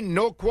 $3.13.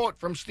 No quote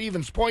from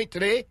Stevens Point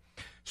today.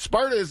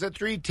 Sparta is at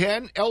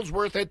 $3.10.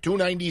 Ellsworth at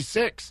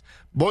 $2.96.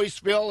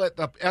 Boyceville at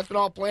the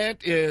ethanol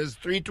plant is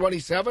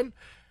 $3.27.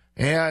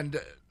 And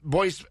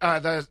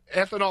the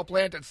ethanol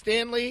plant at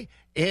Stanley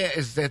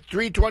is at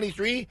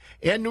 $3.23.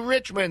 And New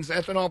Richmond's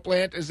ethanol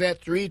plant is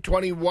at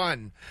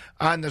 $3.21.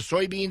 On the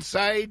soybean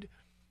side,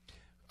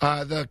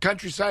 the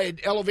countryside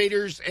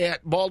elevators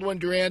at Baldwin,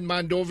 Duran,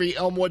 Mondovi,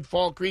 Elmwood,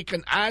 Fall Creek,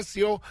 and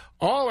Osseo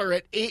all are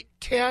at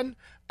 $8.10.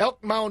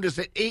 Elk Mound is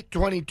at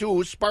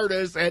 $8.22. Sparta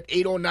is at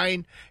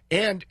 $8.09.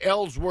 And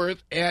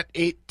Ellsworth at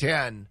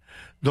 $8.10.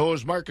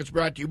 Those markets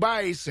brought to you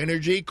by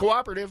Synergy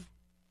Cooperative.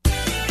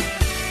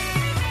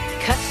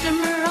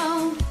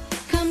 Customer-owned,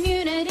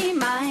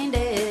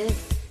 community-minded,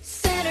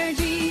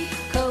 Synergy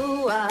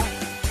Co-op.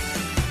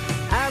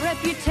 Our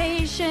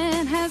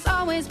reputation has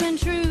always been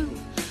true.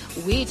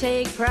 We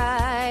take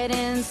pride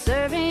in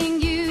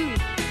serving you.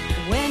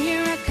 When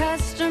you're a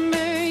customer,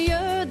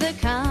 you're the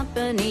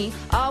company.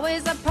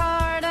 Always a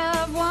part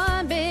of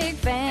one big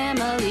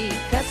family.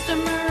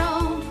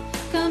 Customer-owned,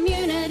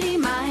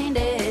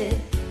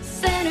 community-minded,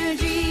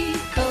 Synergy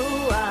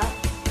Co-op.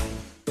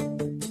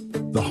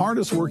 The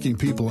hardest working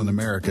people in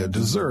America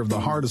deserve the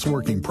hardest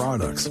working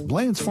products.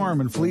 Blaine's Farm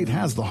and Fleet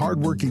has the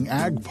hard-working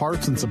ag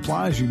parts and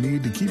supplies you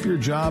need to keep your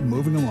job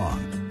moving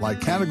along. Like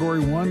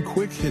Category 1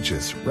 quick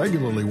hitches,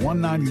 regularly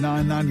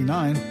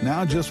 $199.99,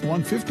 now just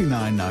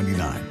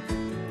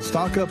 $159.99.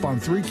 Stock up on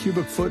 3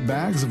 cubic foot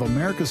bags of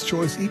America's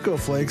Choice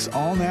EcoFlakes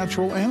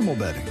all-natural animal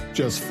bedding,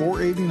 just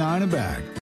 $4.89 a bag.